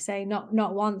 and like you say, not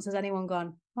once has anyone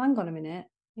gone, hang on a minute,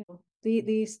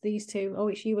 these two, oh,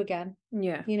 it's you again.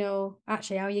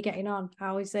 Actually, how are you getting on?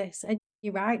 How is this? And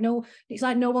you're right, no, it's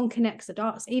like no one connects the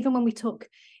dots. Even when we took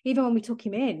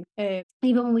him in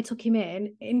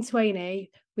into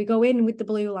A&E, we go in with the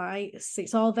blue lights,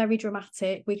 it's all very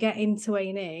dramatic, we get into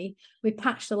A&E, we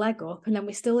patch the leg up, and then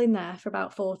we're still in there for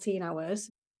about 14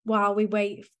 hours while we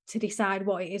wait to decide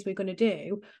what it is we're going to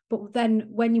do. But then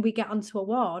when we get onto a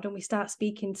ward and we start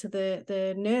speaking to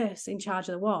the nurse in charge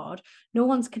of the ward, no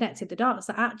one's connected the dots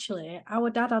that actually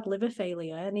our dad had liver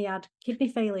failure and he had kidney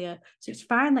failure. So it's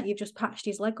fine that you've just patched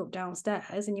his leg up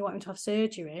downstairs and you want him to have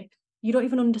surgery. You don't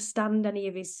even understand any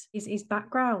of his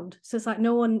background. So it's like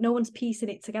no one's piecing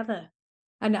it together.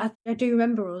 And I do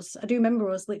remember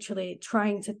us literally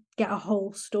trying to get a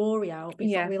whole story out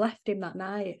before we left him that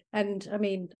night. And I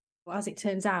mean, as it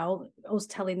turns out, us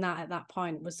telling that at that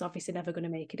point was obviously never going to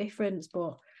make a difference.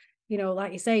 But,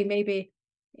 like you say, maybe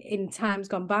in times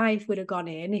gone by, if we'd have gone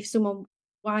in,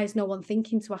 why is no one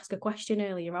thinking to ask a question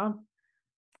earlier on?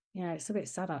 Yeah, it's a bit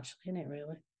sad actually, isn't it,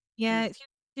 really? Yeah,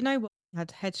 you know what? I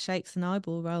had head shakes and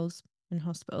eyeball rolls in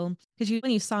hospital because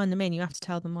when you sign them in, you have to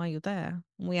tell them why you're there.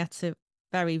 And we had to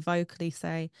very vocally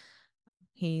say,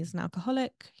 he's an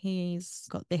alcoholic, he's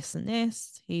got this and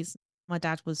this. My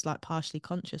dad was like partially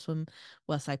conscious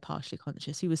I say partially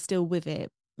conscious. He was still with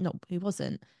it. No, he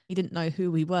wasn't. He didn't know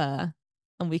who we were.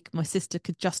 And my sister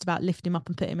could just about lift him up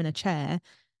and put him in a chair,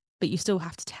 but you still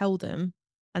have to tell them.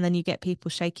 And then you get people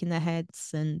shaking their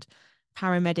heads and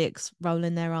paramedics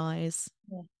rolling their eyes.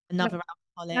 Yeah. Another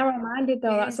alcoholic. Narrow-minded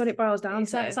though, that's what it boils down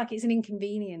to. It's like it's an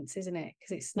inconvenience, isn't it?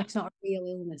 Because it's not a real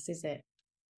illness, is it?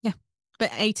 Yeah.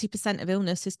 But 80% of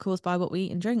illness is caused by what we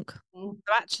eat and drink. So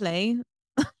actually,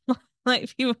 like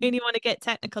if you really want to get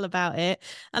technical about it,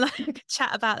 and I could chat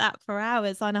about that for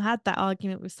hours. And I had that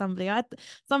argument with somebody.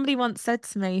 Somebody once said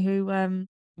to me who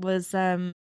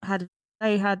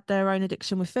had their own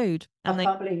addiction with food. And I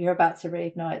can't believe you're about to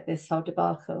reignite this whole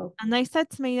debacle. And they said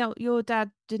to me, oh, your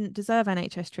dad didn't deserve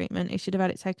NHS treatment. He should have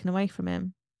had it taken away from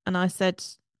him. And I said,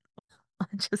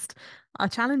 I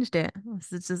challenged it.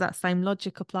 Does that same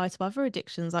logic apply to other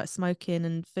addictions like smoking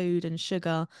and food and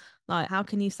sugar? Like, how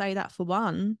can you say that for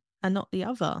one and not the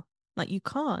other? Like, you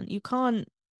can't.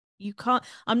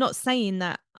 I'm not saying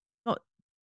that, I'm not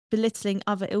belittling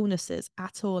other illnesses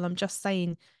at all. I'm just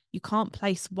saying you can't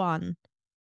place one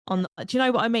on. Do you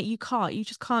know what I mean? You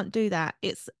just can't do that.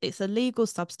 It's a legal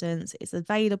substance. It's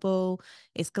available.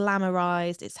 It's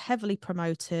glamorized. It's heavily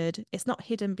promoted. It's not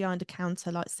hidden behind a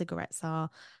counter like cigarettes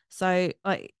are. So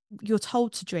like you're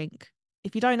told to drink.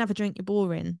 if you don't have a drink, you're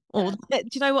boring. Or do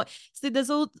you know what? So there's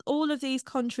all of these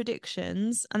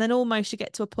contradictions, and then almost you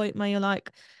get to a point where you're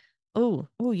like, oh,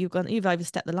 you've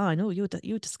overstepped the line. Oh,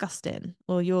 you're disgusting,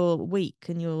 or you're weak,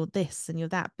 and you're this and you're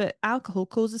that. But alcohol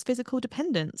causes physical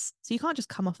dependence, so you can't just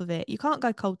come off of it. You can't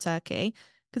go cold turkey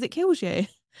because it kills you.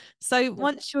 So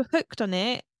once you're hooked on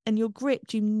it and you're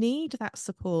gripped, you need that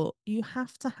support. You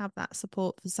have to have that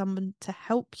support for someone to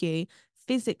help you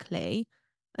physically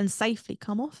and safely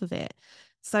come off of it.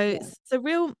 So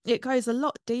it goes a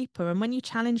lot deeper. And when you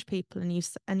challenge people and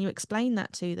you explain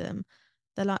that to them,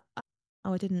 they're like,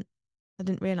 oh, I didn't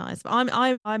realize. But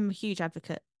I'm a huge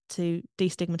advocate to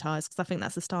destigmatize, because I think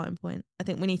that's the starting point. I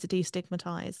think we need to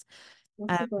destigmatize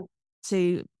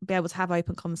to be able to have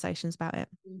open conversations about it.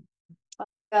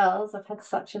 Girls, I've had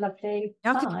such a lovely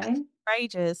time. For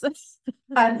ages.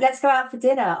 Let's go out for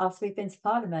dinner after we've been to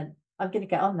Parliament. I'm going to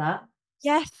get on that.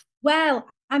 Yes. Well,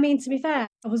 I mean, to be fair,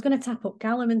 I was going to tap up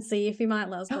Calum and see if he might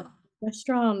let us go to the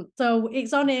restaurant. So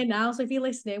it's on here now. So if you're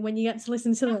listening, when you get to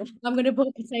listen to this, I'm going to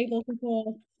book a table for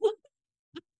 4.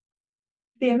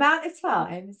 The amount of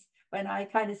times when I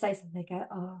kind of say something, they go,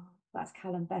 oh, that's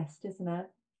Calum Best, isn't it?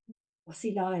 What's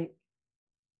he like?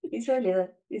 He's really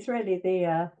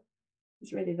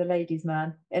the ladies'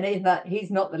 man. And in that,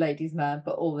 he's not the ladies' man,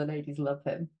 but all the ladies love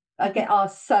him. I get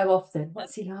asked so often,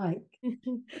 what's he like? Yeah,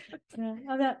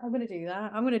 I'm going to do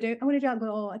that. I'm going to do that. But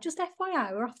oh, just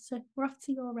FYI, we're off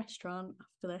to your restaurant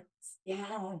after this. Yeah,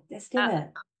 let's do it.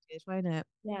 Won't it?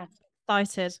 Yeah.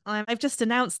 Excited. They've just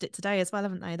announced it today as well,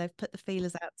 haven't they? They've put the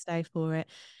feelers out today for it.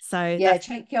 So yeah,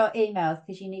 check your emails,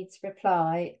 because you need to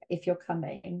reply if you're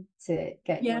coming to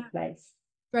get your place.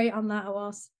 Straight on that,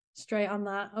 Straight on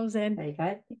that. I was in. There you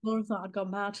go. Laura thought I'd gone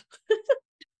mad.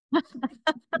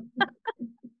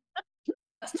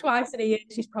 That's twice in a year.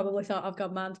 She's probably thought I've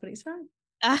gone mad, but it's fine.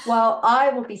 Well, I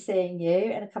will be seeing you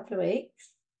in a couple of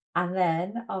weeks, and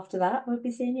then after that, we'll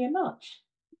be seeing you in March.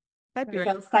 February.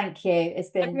 Girls, thank you. It's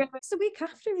been. It's the week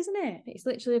after, isn't it? It's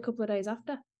literally a couple of days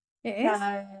after. It is.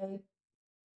 No.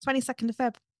 22nd of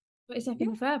Feb.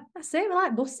 22nd of Feb. That's it. We're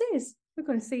like buses. We're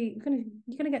going to see. You're going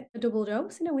to get a double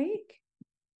dose in a week.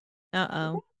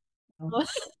 Okay,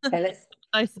 let's.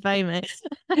 Nice to pay me.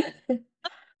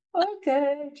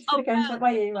 Okay, just gonna go and check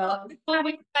my email. Before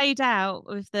we fade out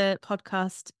with the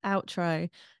podcast outro, do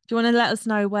you want to let us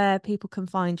know where people can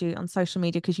find you on social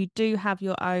media? Because you do have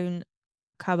your own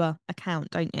cover account,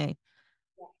 don't you?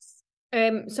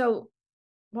 Yes. So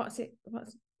what's it?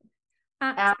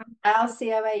 Our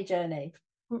COA journey.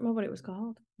 I don't know what it was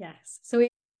called. Yes. So we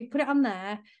put it on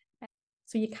there.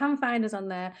 So you can find us on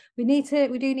there. We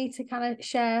do need to kind of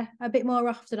share a bit more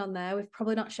often on there. We've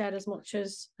probably not shared as much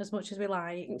as we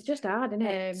like. It's just hard, isn't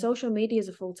it? Social media is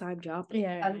a full-time job.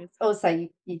 Yeah. And also,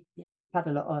 you had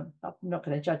a lot on. I'm not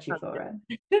going to judge you for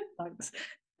it. Thanks.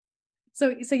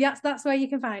 So yes, that's where you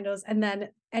can find us. And then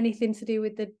anything to do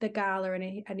with the gala or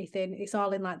anything, it's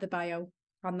all in like the bio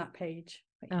on that page.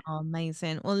 Oh,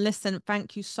 amazing. Well, listen,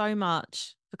 thank you so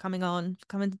much for coming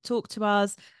to talk to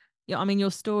us. Yeah, I mean, your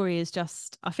story is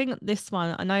just, I think this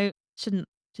one, I know, do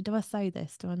I say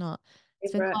this? Do I not?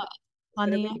 It's been quite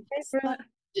funny.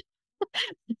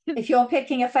 If you're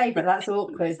picking a favourite, that's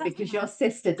awkward, because your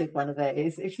sister did one of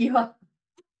those.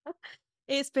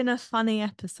 It's been a funny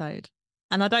episode.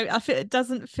 And I feel it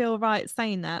doesn't feel right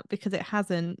saying that, because it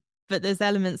hasn't, but there's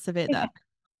elements of it that,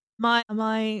 am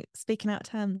I speaking out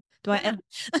of turn? Do I?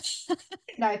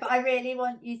 No, but I really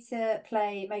want you to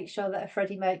make sure that a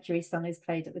Freddie Mercury song is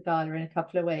played at the gala in a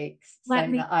couple of weeks, so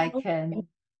that I can.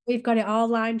 We've got it all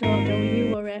lined up, don't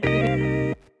you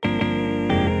worry.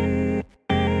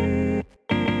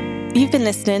 You've been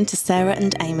listening to Sarah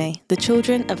and Amy, the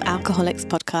Children of Alcoholics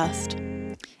podcast.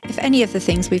 If any of the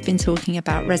things we've been talking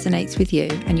about resonates with you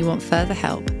and you want further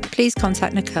help, please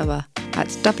contact Nacoa at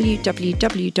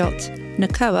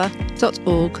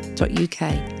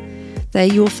www.nacoa.org.uk. There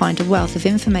you will find a wealth of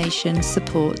information,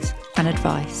 support and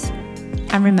advice.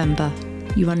 And remember,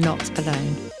 you are not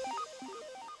alone.